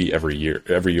 or maybe every year,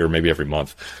 maybe every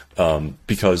month.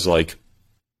 Because like,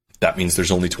 that means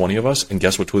there's only 20 of us. And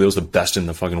guess what? Twilio's the best in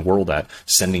the fucking world at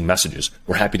sending messages.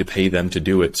 We're happy to pay them to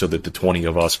do it so that the 20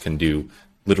 of us can do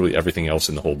literally everything else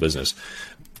in the whole business.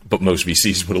 But most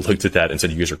VCs would have looked at that and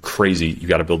said, you guys are crazy. You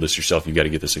got to build this yourself. You got to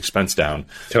get this expense down.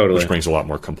 Totally. Which brings a lot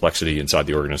more complexity inside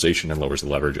the organization and lowers the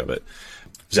leverage of it.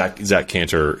 Zach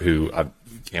Cantor, who I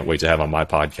can't wait to have on my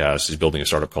podcast, is building a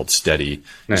startup called Steady.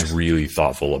 Nice. He's really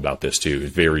thoughtful about this too. He's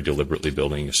very deliberately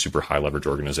building a super high leverage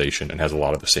organization and has a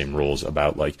lot of the same rules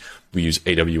about like, we use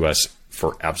AWS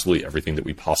for absolutely everything that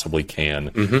we possibly can.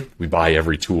 Mm-hmm. We buy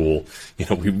every tool,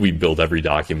 we build every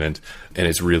document, and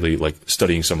it's really like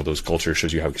studying some of those cultures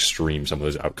shows you how extreme some of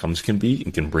those outcomes can be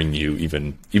and can bring you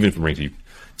even if it brings you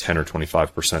 10 or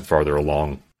 25% farther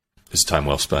along, it's time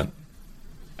well spent.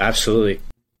 Absolutely.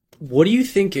 What do you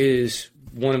think is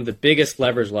one of the biggest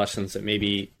leverage lessons that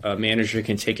maybe a manager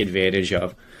can take advantage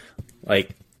of?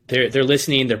 Like they're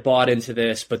listening, they're bought into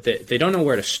this, but they don't know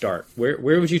where to start. Where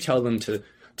would you tell them to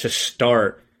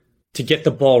start to get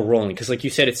the ball rolling? Because like you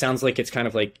said, it sounds like it's kind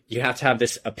of like you have to have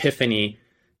this epiphany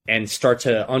and start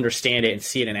to understand it and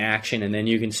see it in action, and then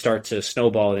you can start to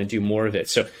snowball it and do more of it.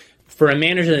 So for a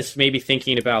manager that's maybe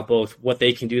thinking about both what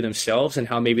they can do themselves and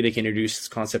how maybe they can introduce this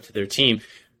concept to their team,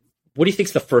 what do you think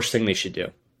is the first thing they should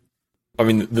do? I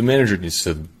mean, the manager needs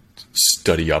to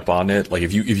study up on it. Like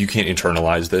if you can't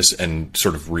internalize this and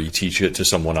sort of reteach it to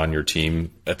someone on your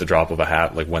team at the drop of a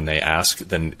hat, like when they ask,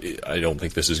 then I don't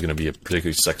think this is going to be a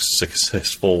particularly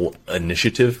successful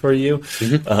initiative for you.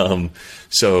 Mm-hmm.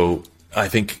 So I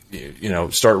think,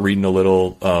 start reading a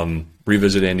little,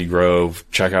 revisit Andy Grove,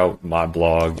 check out my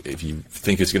blog. If you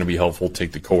think it's going to be helpful,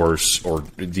 take the course or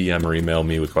DM or email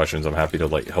me with questions. I'm happy to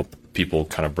help people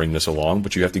kind of bring this along,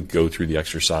 but you have to go through the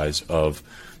exercise of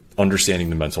understanding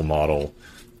the mental model,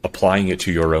 applying it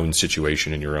to your own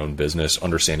situation in your own business,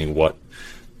 understanding what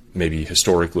maybe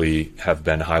historically have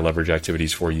been high leverage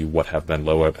activities for you, what have been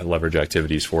low leverage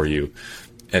activities for you,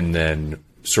 and then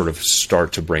sort of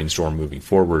start to brainstorm moving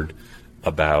forward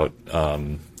about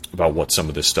what some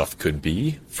of this stuff could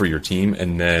be for your team,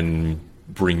 and then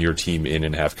bring your team in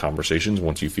and have conversations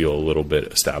once you feel a little bit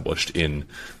established in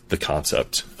the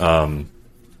concept.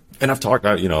 And I've talked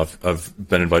about, I've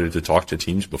been invited to talk to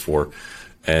teams before,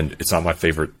 and it's not my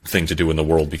favorite thing to do in the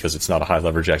world because it's not a high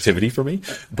leverage activity for me,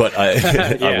 but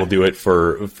I will do it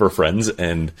for friends.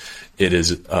 And it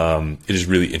is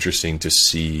really interesting to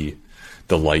see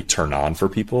the light turn on for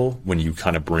people when you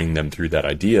kind of bring them through that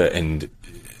idea. And,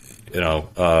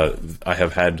 I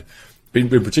have had in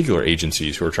particular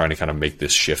agencies who are trying to kind of make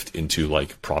this shift into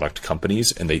like product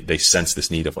companies, and they sense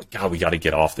this need of like, God, we got to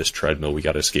get off this treadmill. We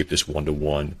got to escape this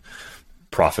one-to-one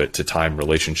profit to time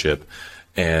relationship.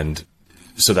 And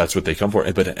so that's what they come for.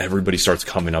 But everybody starts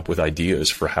coming up with ideas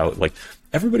for how, like,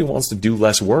 everybody wants to do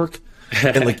less work.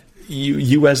 And like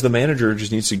you as the manager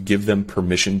just needs to give them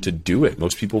permission to do it.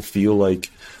 Most people feel like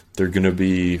they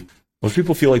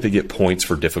get points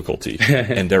for difficulty,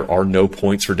 and there are no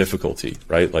points for difficulty,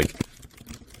 right? Like,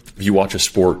 if you watch a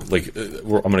sport, like I'm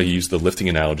going to use the lifting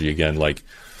analogy again, like,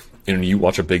 you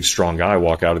watch a big, strong guy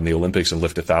walk out in the Olympics and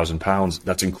lift 1,000 pounds.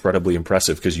 That's incredibly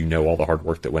impressive because you know all the hard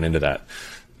work that went into that.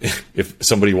 If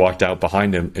somebody walked out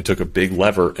behind him and took a big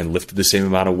lever and lifted the same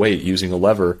amount of weight using a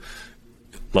lever,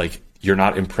 like, you're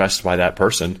not impressed by that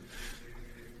person.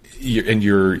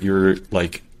 You're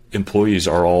like, employees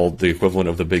are all the equivalent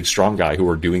of the big strong guy who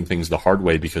are doing things the hard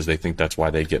way because they think that's why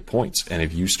they get points. And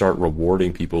if you start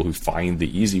rewarding people who find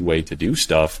the easy way to do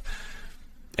stuff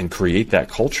and create that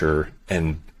culture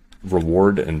and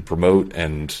reward and promote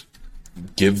and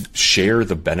share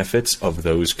the benefits of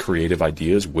those creative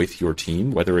ideas with your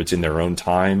team, whether it's in their own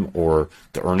time or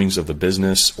the earnings of the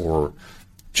business or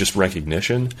just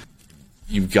recognition,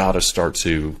 you've got to start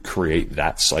to create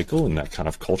that cycle and that kind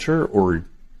of culture, or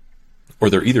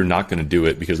they're either not going to do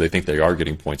it because they think they are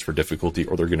getting points for difficulty,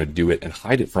 or they're going to do it and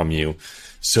hide it from you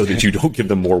so that you don't give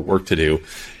them more work to do.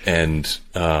 And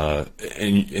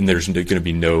there's going to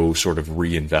be no sort of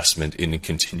reinvestment in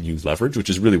continued leverage,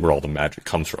 which is really where all the magic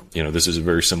comes from. This is a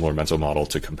very similar mental model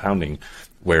to compounding,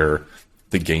 where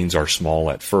the gains are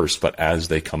small at first, but as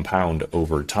they compound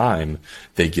over time,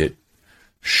 they get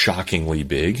shockingly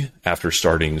big. After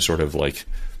starting sort of like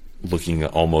looking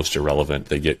almost irrelevant,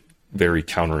 they get very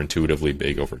counterintuitively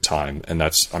big over time. And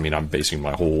I'm basing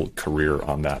my whole career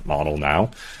on that model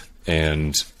now.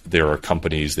 And there are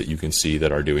companies that you can see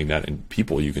that are doing that, and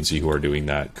people you can see who are doing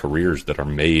that, careers that are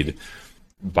made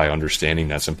by understanding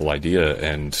that simple idea.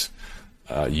 And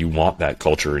you want that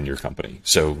culture in your company.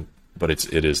 So, but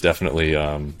it is definitely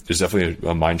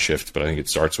a mind shift. But I think it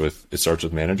starts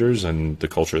with managers and the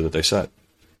culture that they set.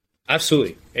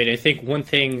 Absolutely. And I think one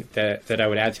thing that I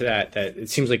would add to that it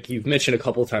seems like you've mentioned a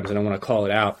couple of times, and I want to call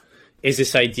it out, is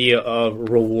this idea of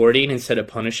rewarding instead of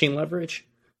punishing leverage.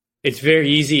 It's very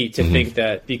easy to think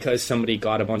that because somebody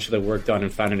got a bunch of their work done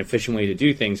and found an efficient way to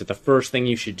do things, that the first thing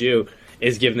you should do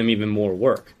is give them even more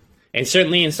work. And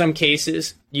certainly in some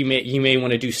cases, you may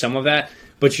want to do some of that,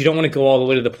 but you don't want to go all the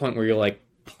way to the point where you're like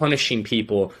punishing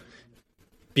people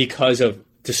because of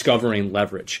discovering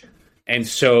leverage. And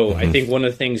so I think one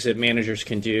of the things that managers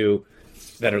can do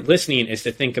that are listening is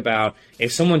to think about,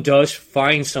 if someone does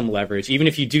find some leverage, even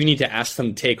if you do need to ask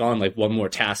them to take on like one more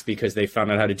task because they found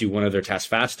out how to do one of their tasks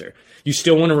faster, you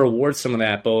still want to reward some of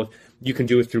that. Both you can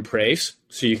do it through praise,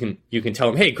 so you can tell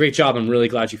them, hey, great job, I'm really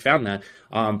glad you found that.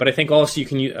 But I think also you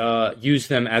can use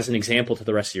them as an example to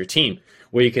the rest of your team,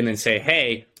 where you can then say,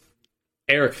 hey,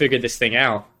 Eric figured this thing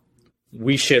out.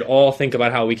 We should all think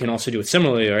about how we can also do it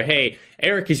similarly. Or, hey,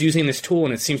 Eric is using this tool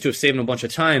and it seems to have saved him a bunch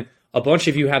of time. A bunch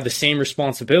of you have the same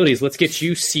responsibilities. Let's get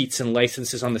you seats and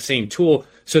licenses on the same tool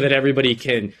so that everybody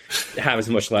can have as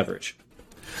much leverage.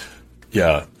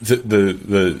 Yeah.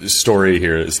 The story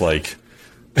here is like,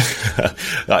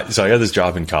 so I got this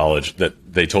job in college that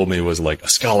they told me was like a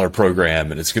scholar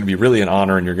program, and it's going to be really an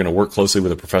honor, and you're going to work closely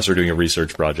with a professor doing a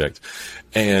research project.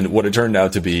 And what it turned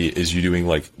out to be is you doing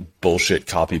like bullshit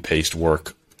copy paste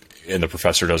work, and the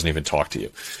professor doesn't even talk to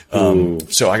you.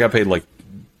 So I got paid like,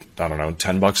 I don't know,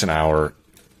 $10 an hour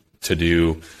to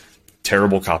do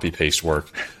terrible copy paste work.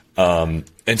 And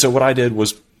so what I did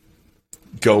was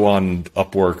go on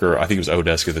Upwork, or I think it was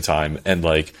Odesk at the time, and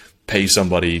like pay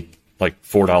somebody like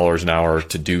 $4 an hour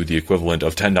to do the equivalent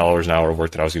of $10 an hour of work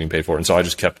that I was getting paid for. And so I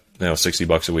just kept,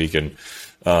 $60 a week and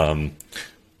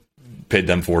paid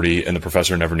them $40, and the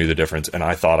professor never knew the difference. And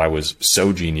I thought I was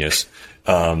so genius.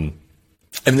 And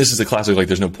this is the classic, like,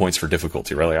 there's no points for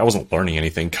difficulty, right? Like, I wasn't learning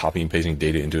anything, copying and pasting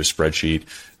data into a spreadsheet.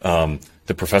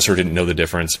 The professor didn't know the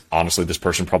difference. Honestly, this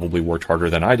person probably worked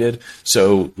harder than I did.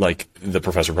 So like the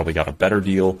professor probably got a better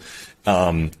deal.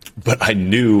 But I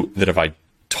knew that if I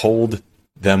told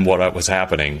them what was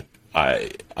happening,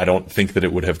 I don't think that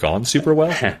it would have gone super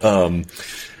well.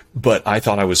 But I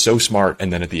thought I was so smart.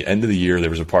 And then at the end of the year, there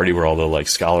was a party where all the like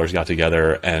scholars got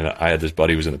together, and I had this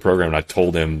buddy who was in the program, and I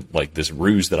told him like this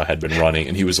ruse that I had been running.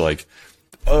 And he was like,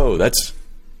 oh, that's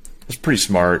pretty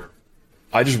smart.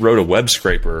 I just wrote a web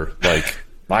scraper like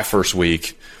my first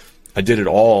week. I did it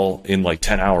all in like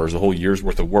 10 hours, the whole year's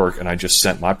worth of work. And I just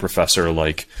sent my professor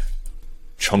like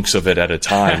chunks of it at a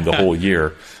time the whole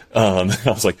year. I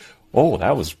was like, oh,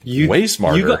 that was way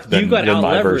smarter than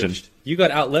my version. You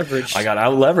got out leveraged. I got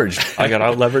out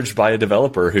leveraged by a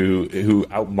developer who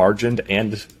out margined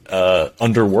and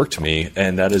underworked me.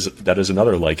 And that is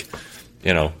another, like,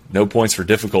 no points for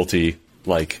difficulty.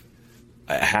 Like,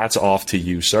 hats off to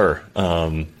you, sir.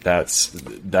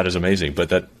 That is amazing. But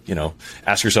that,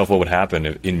 ask yourself what would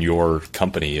happen in your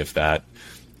company if that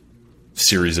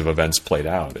series of events played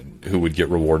out, and who would get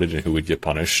rewarded and who would get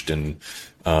punished, and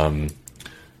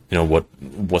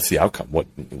what's the outcome?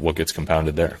 What gets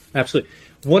compounded there? Absolutely.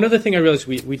 One other thing I realized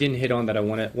we didn't hit on that I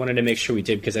wanted to make sure we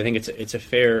did, because I think it's a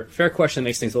fair question that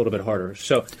makes things a little bit harder.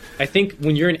 So I think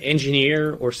when you're an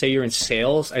engineer, or say you're in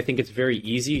sales, I think it's very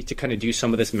easy to kind of do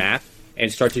some of this math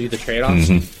and start to do the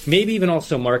trade-offs, maybe even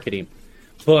also marketing.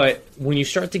 But when you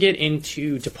start to get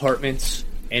into departments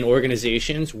and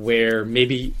organizations where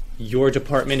maybe your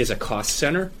department is a cost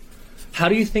center, how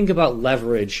do you think about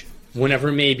leverage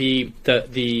whenever maybe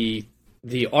the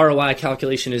ROI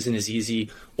calculation isn't as easy,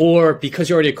 or because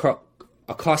you're already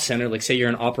a cost center, like say you're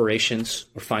in operations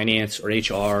or finance or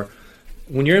HR,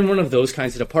 when you're in one of those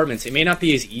kinds of departments, it may not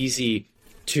be as easy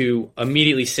to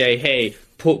immediately say, hey,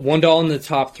 put $1 in the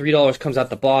top, $3 comes out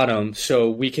the bottom, so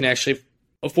we can actually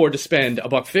afford to spend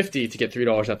 $1.50 to get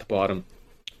 $3 at the bottom.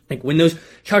 Like when those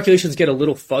calculations get a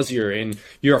little fuzzier and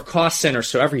you're a cost center,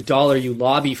 so every dollar you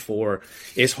lobby for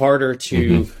is harder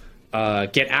to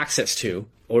get access to,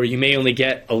 or you may only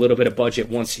get a little bit of budget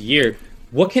once a year.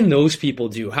 What can those people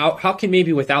do? How can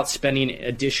maybe without spending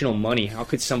additional money, how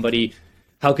could somebody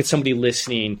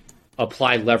listening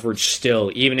apply leverage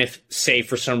still, even if, say,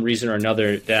 for some reason or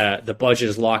another, that the budget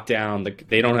is locked down,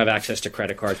 they don't have access to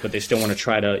credit cards, but they still want to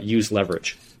try to use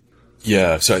leverage?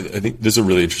 Yeah, so I think this is a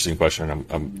really interesting question, and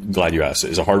I'm glad you asked it.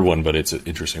 It's a hard one, but it's an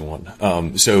interesting one.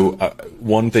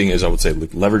 One thing is I would say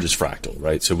leverage is fractal,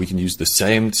 right? So we can use the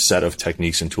same set of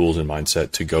techniques and tools and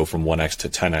mindset to go from 1x to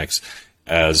 10x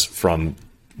as from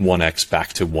 1x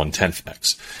back to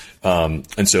 1/10x.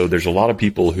 And so there's a lot of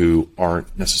people who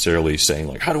aren't necessarily saying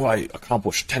like, how do I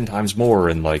accomplish 10 times more?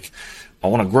 And like, I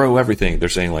want to grow everything. They're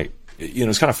saying like,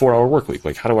 it's kind of 4-hour work week.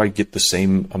 Like, how do I get the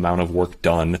same amount of work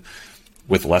done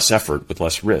with less effort, with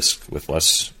less risk, with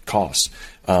less cost?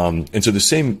 And so the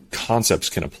same concepts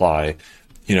can apply.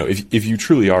 If you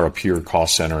truly are a pure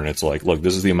cost center and it's like, look,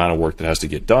 this is the amount of work that has to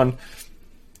get done.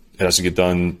 It has to get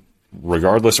done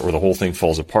regardless, or the whole thing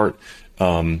falls apart.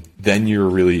 Then you're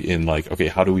really in like, okay,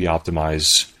 how do we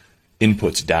optimize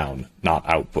inputs down, not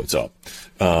outputs up?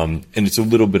 And it's a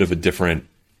little bit of a different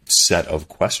set of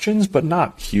questions, but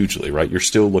not hugely, right? You're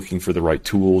still looking for the right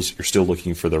tools. You're still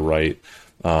looking for the right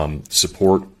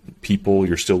support people.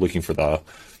 You're still looking for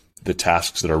the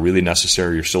tasks that are really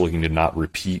necessary. You're still looking to not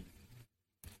repeat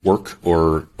work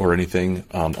or anything.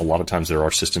 A lot of times there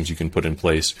are systems you can put in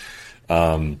place.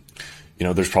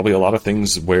 There's probably a lot of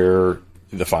things where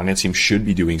the finance team should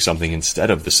be doing something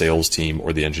instead of the sales team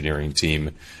or the engineering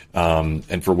team.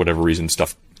 And for whatever reason,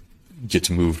 stuff gets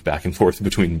moved back and forth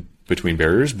between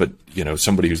barriers. But,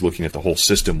 somebody who's looking at the whole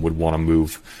system would want to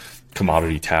move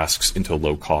commodity tasks into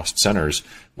low cost centers,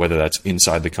 whether that's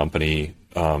inside the company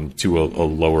to a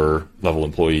lower level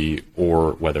employee,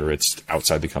 or whether it's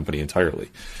outside the company entirely.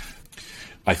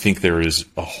 I think there is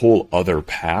a whole other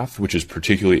path, which is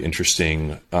particularly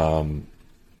interesting. And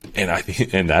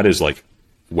that is like,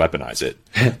 weaponize it.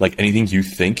 Like anything you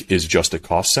think is just a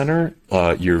cost center,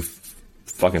 you're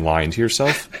fucking lying to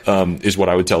yourself, is what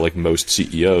I would tell like most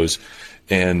CEOs.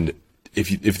 And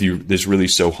if you this really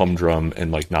so humdrum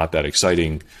and like not that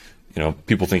exciting,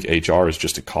 people think HR is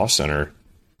just a cost center.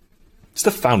 It's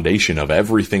the foundation of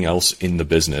everything else in the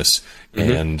business.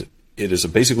 And it is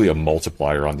basically a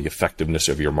multiplier on the effectiveness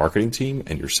of your marketing team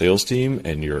and your sales team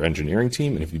and your engineering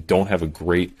team. And if you don't have a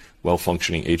great,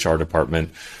 well-functioning HR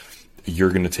department,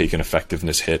 you're going to take an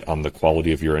effectiveness hit on the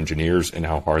quality of your engineers and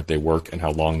how hard they work and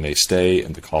how long they stay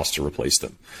and the cost to replace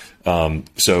them.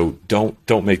 So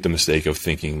don't make the mistake of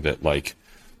thinking that like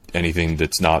anything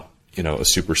that's not, a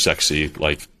super sexy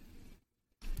like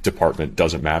department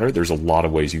doesn't matter. There's a lot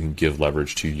of ways you can give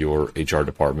leverage to your HR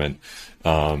department.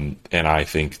 And I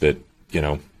think that,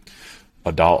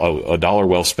 a dollar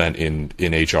well spent in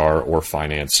HR or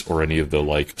finance or any of the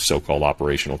like so-called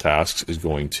operational tasks is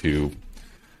going to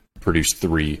produce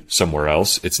 3 somewhere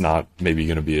else. It's not maybe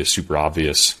going to be a super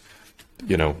obvious,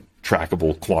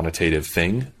 trackable quantitative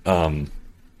thing.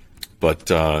 But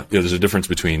there's a difference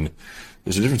between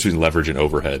leverage and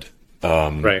overhead,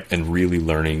 right. And really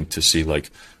learning to see like,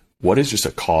 what is just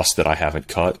a cost that I haven't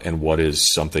cut and what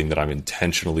is something that I'm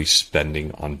intentionally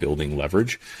spending on building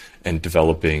leverage and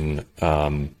developing,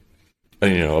 a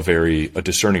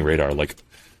discerning radar. Like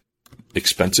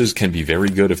expenses can be very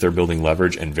good if they're building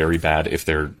leverage and very bad if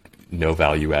they're no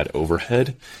value add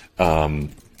overhead.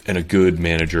 And a good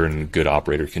manager and a good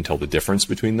operator can tell the difference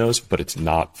between those, but it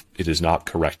is not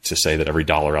correct to say that every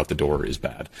dollar out the door is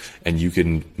bad. And you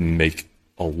can make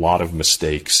a lot of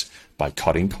mistakes by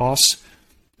cutting costs,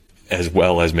 as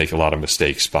well as make a lot of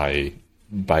mistakes by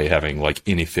having like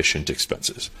inefficient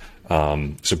expenses.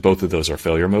 So both of those are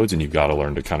failure modes, and you've got to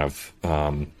learn to kind of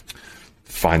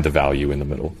find the value in the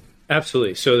middle.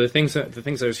 Absolutely. So the things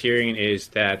I was hearing is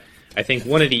that I think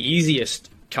one of the easiest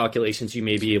calculations you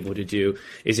may be able to do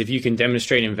is if you can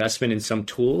demonstrate investment in some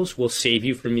tools will save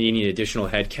you from needing additional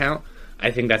headcount.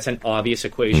 I think that's an obvious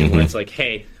equation where it's like,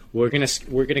 hey, we're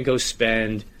gonna go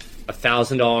spend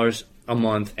 $1,000 a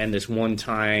month and this one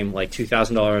time like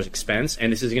 $2,000 expense,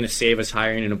 and this is going to save us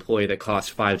hiring an employee that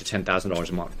costs $5,000 to $10,000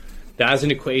 a month. That is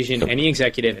an equation any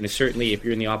executive, and certainly if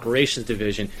you're in the operations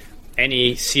division,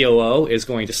 any COO is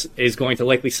going to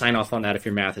likely sign off on that if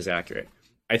your math is accurate.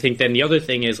 I think then the other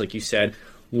thing is, like you said,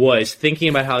 was thinking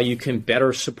about how you can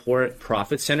better support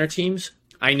profit center teams.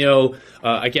 I know,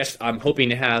 I guess I'm hoping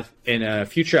to have in a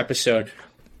future episode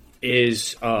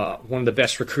is one of the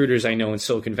best recruiters I know in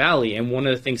Silicon Valley. And one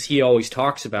of the things he always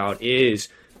talks about is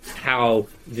how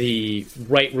the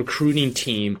right recruiting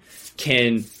team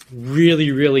can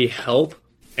really, really help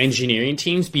engineering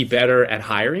teams be better at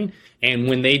hiring. And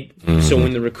when so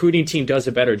when the recruiting team does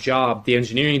a better job, the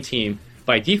engineering team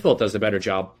by default does a better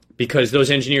job, because those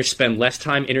engineers spend less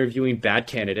time interviewing bad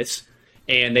candidates,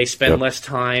 and they spend less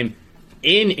time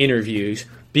in interviews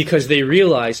because they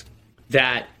realize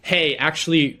that, hey,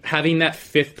 actually having that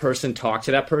fifth person talk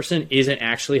to that person isn't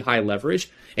actually high leverage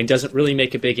and doesn't really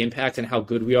make a big impact on how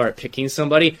good we are at picking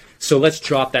somebody. So let's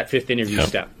drop that fifth interview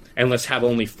step and let's have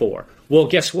only 4. Well,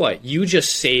 guess what? You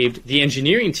just saved the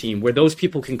engineering team, where those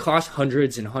people can cost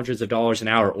hundreds and hundreds of dollars an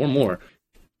hour or more.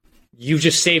 You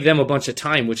just saved them a bunch of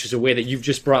time, which is a way that you've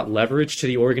just brought leverage to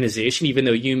the organization. Even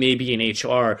though you may be in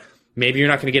HR, maybe you're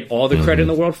not going to get all the credit in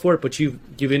the world for it, but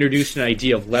you've introduced an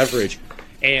idea of leverage.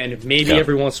 And maybe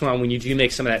every once in a while, when you do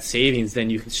make some of that savings, then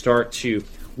you can start to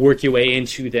work your way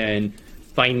into then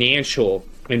financial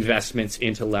investments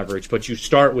into leverage. But you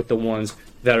start with the ones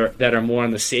that are more on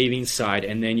the savings side,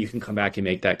 and then you can come back and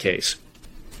make that case.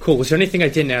 Cool. Was there anything I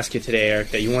didn't ask you today,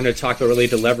 Eric, that you wanted to talk about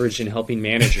related to leverage and helping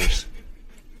managers?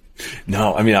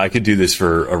 No, I mean, I could do this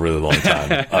for a really long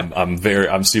time.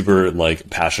 I'm super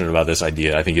passionate about this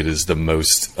idea. I think it is the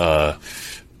most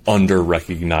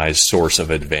under-recognized source of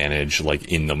advantage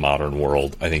in the modern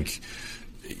world. I think,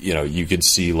 you could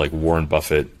see Warren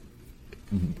Buffett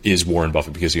is Warren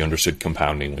Buffett because he understood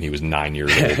compounding when he was 9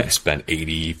 years old and spent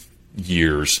 80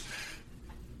 years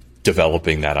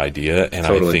developing that idea. And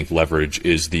totally. I think leverage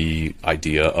is the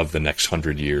idea of the next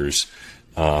 100 years.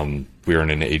 We are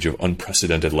in an age of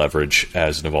unprecedented leverage,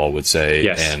 as Naval would say,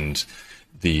 and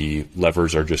the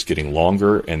levers are just getting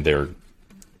longer and they're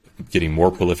getting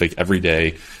more prolific every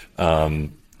day.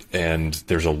 And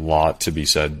there's a lot to be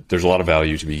said. There's a lot of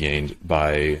value to be gained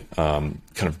by kind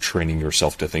of training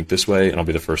yourself to think this way. And I'll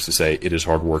be the first to say it is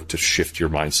hard work to shift your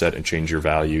mindset and change your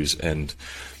values and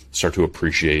start to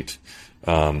appreciate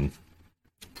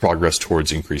progress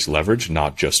towards increased leverage,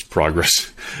 not just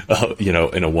progress,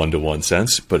 in a one-to-one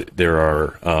sense. But there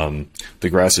are the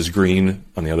grass is green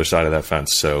on the other side of that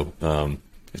fence. So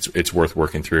it's worth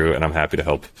working through, and I'm happy to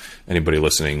help anybody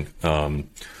listening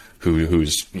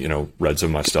who's read some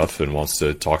of my stuff and wants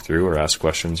to talk through or ask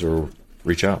questions or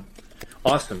reach out.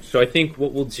 Awesome. So I think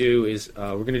what we'll do is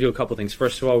we're going to do a couple things.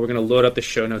 First of all, we're going to load up the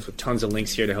show notes with tons of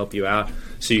links here to help you out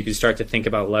so you can start to think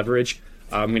about leverage.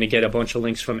 I'm going to get a bunch of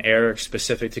links from Eric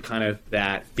specific to kind of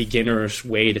that beginner's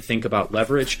way to think about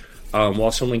leverage. We'll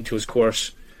also link to his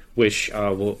course, which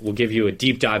will give you a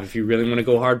deep dive if you really want to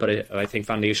go hard. But I think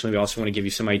foundationally, we also want to give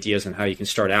you some ideas on how you can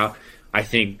start out. I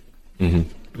think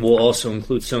we'll also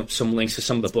include some links to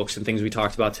some of the books and things we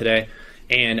talked about today.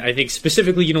 And I think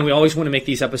specifically, we always want to make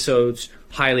these episodes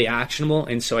highly actionable.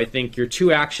 And so I think your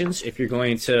 2 actions, if you're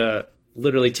going to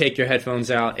literally take your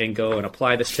headphones out and go and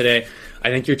apply this today, I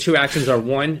think your 2 actions are: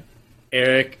 1,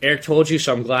 Eric told you,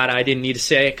 so I'm glad I didn't need to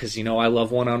say it because, I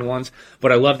love one-on-ones.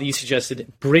 But I love that you suggested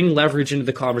bring leverage into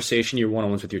the conversation, your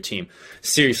one-on-ones with your team.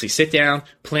 Seriously, sit down,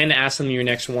 plan to ask them in your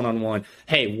next one-on-one,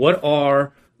 hey, what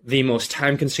are the most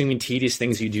time-consuming, tedious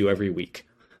things you do every week?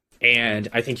 And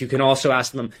I think you can also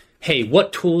ask them, hey,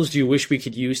 what tools do you wish we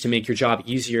could use to make your job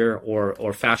easier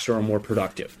or faster or more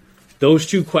productive? Those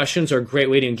 2 questions are a great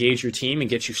way to engage your team and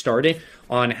get you started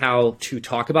on how to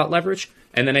talk about leverage.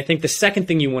 And then I think the second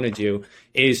thing you want to do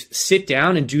is sit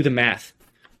down and do the math.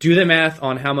 Do the math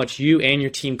on how much you and your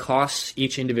team costs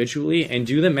each individually, and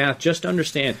do the math just to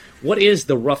understand what is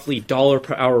the roughly dollar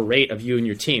per hour rate of you and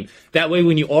your team. That way,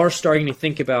 when you are starting to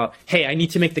think about, hey, I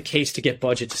need to make the case to get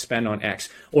budget to spend on X,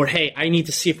 or hey, I need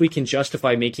to see if we can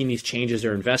justify making these changes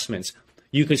or investments,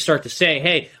 you can start to say,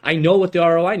 hey, I know what the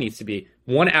ROI needs to be.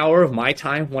 1 hour of my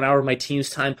time, 1 hour of my team's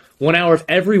time, 1 hour of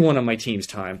everyone on my team's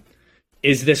time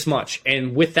is this much.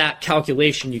 And with that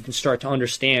calculation, you can start to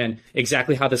understand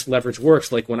exactly how this leverage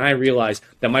works. Like when I realize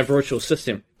that my virtual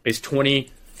assistant is 20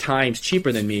 times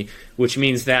cheaper than me, which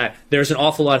means that there's an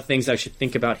awful lot of things I should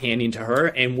think about handing to her,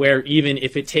 and where even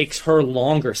if it takes her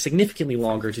longer, significantly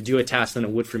longer to do a task than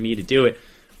it would for me to do it,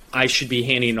 I should be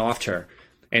handing it off to her.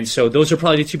 And so those are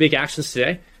probably the 2 big actions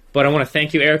today. But I want to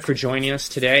thank you, Eric, for joining us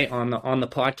today on the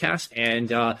podcast.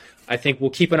 And I think we'll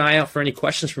keep an eye out for any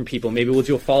questions from people. Maybe we'll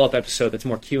do a follow-up episode that's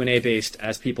more Q&A based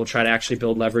as people try to actually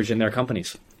build leverage in their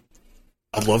companies.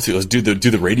 I'd love to. Let's do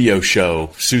the radio show,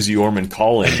 Susie Orman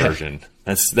call-in version.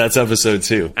 That's episode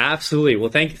 2. Absolutely. Well,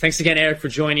 thanks again, Eric, for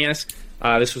joining us.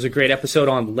 This was a great episode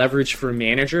on leverage for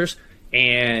managers,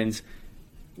 and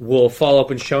we'll follow up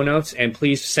in show notes. And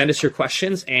please send us your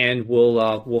questions, and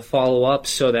we'll follow up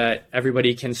so that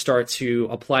everybody can start to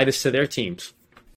apply this to their teams.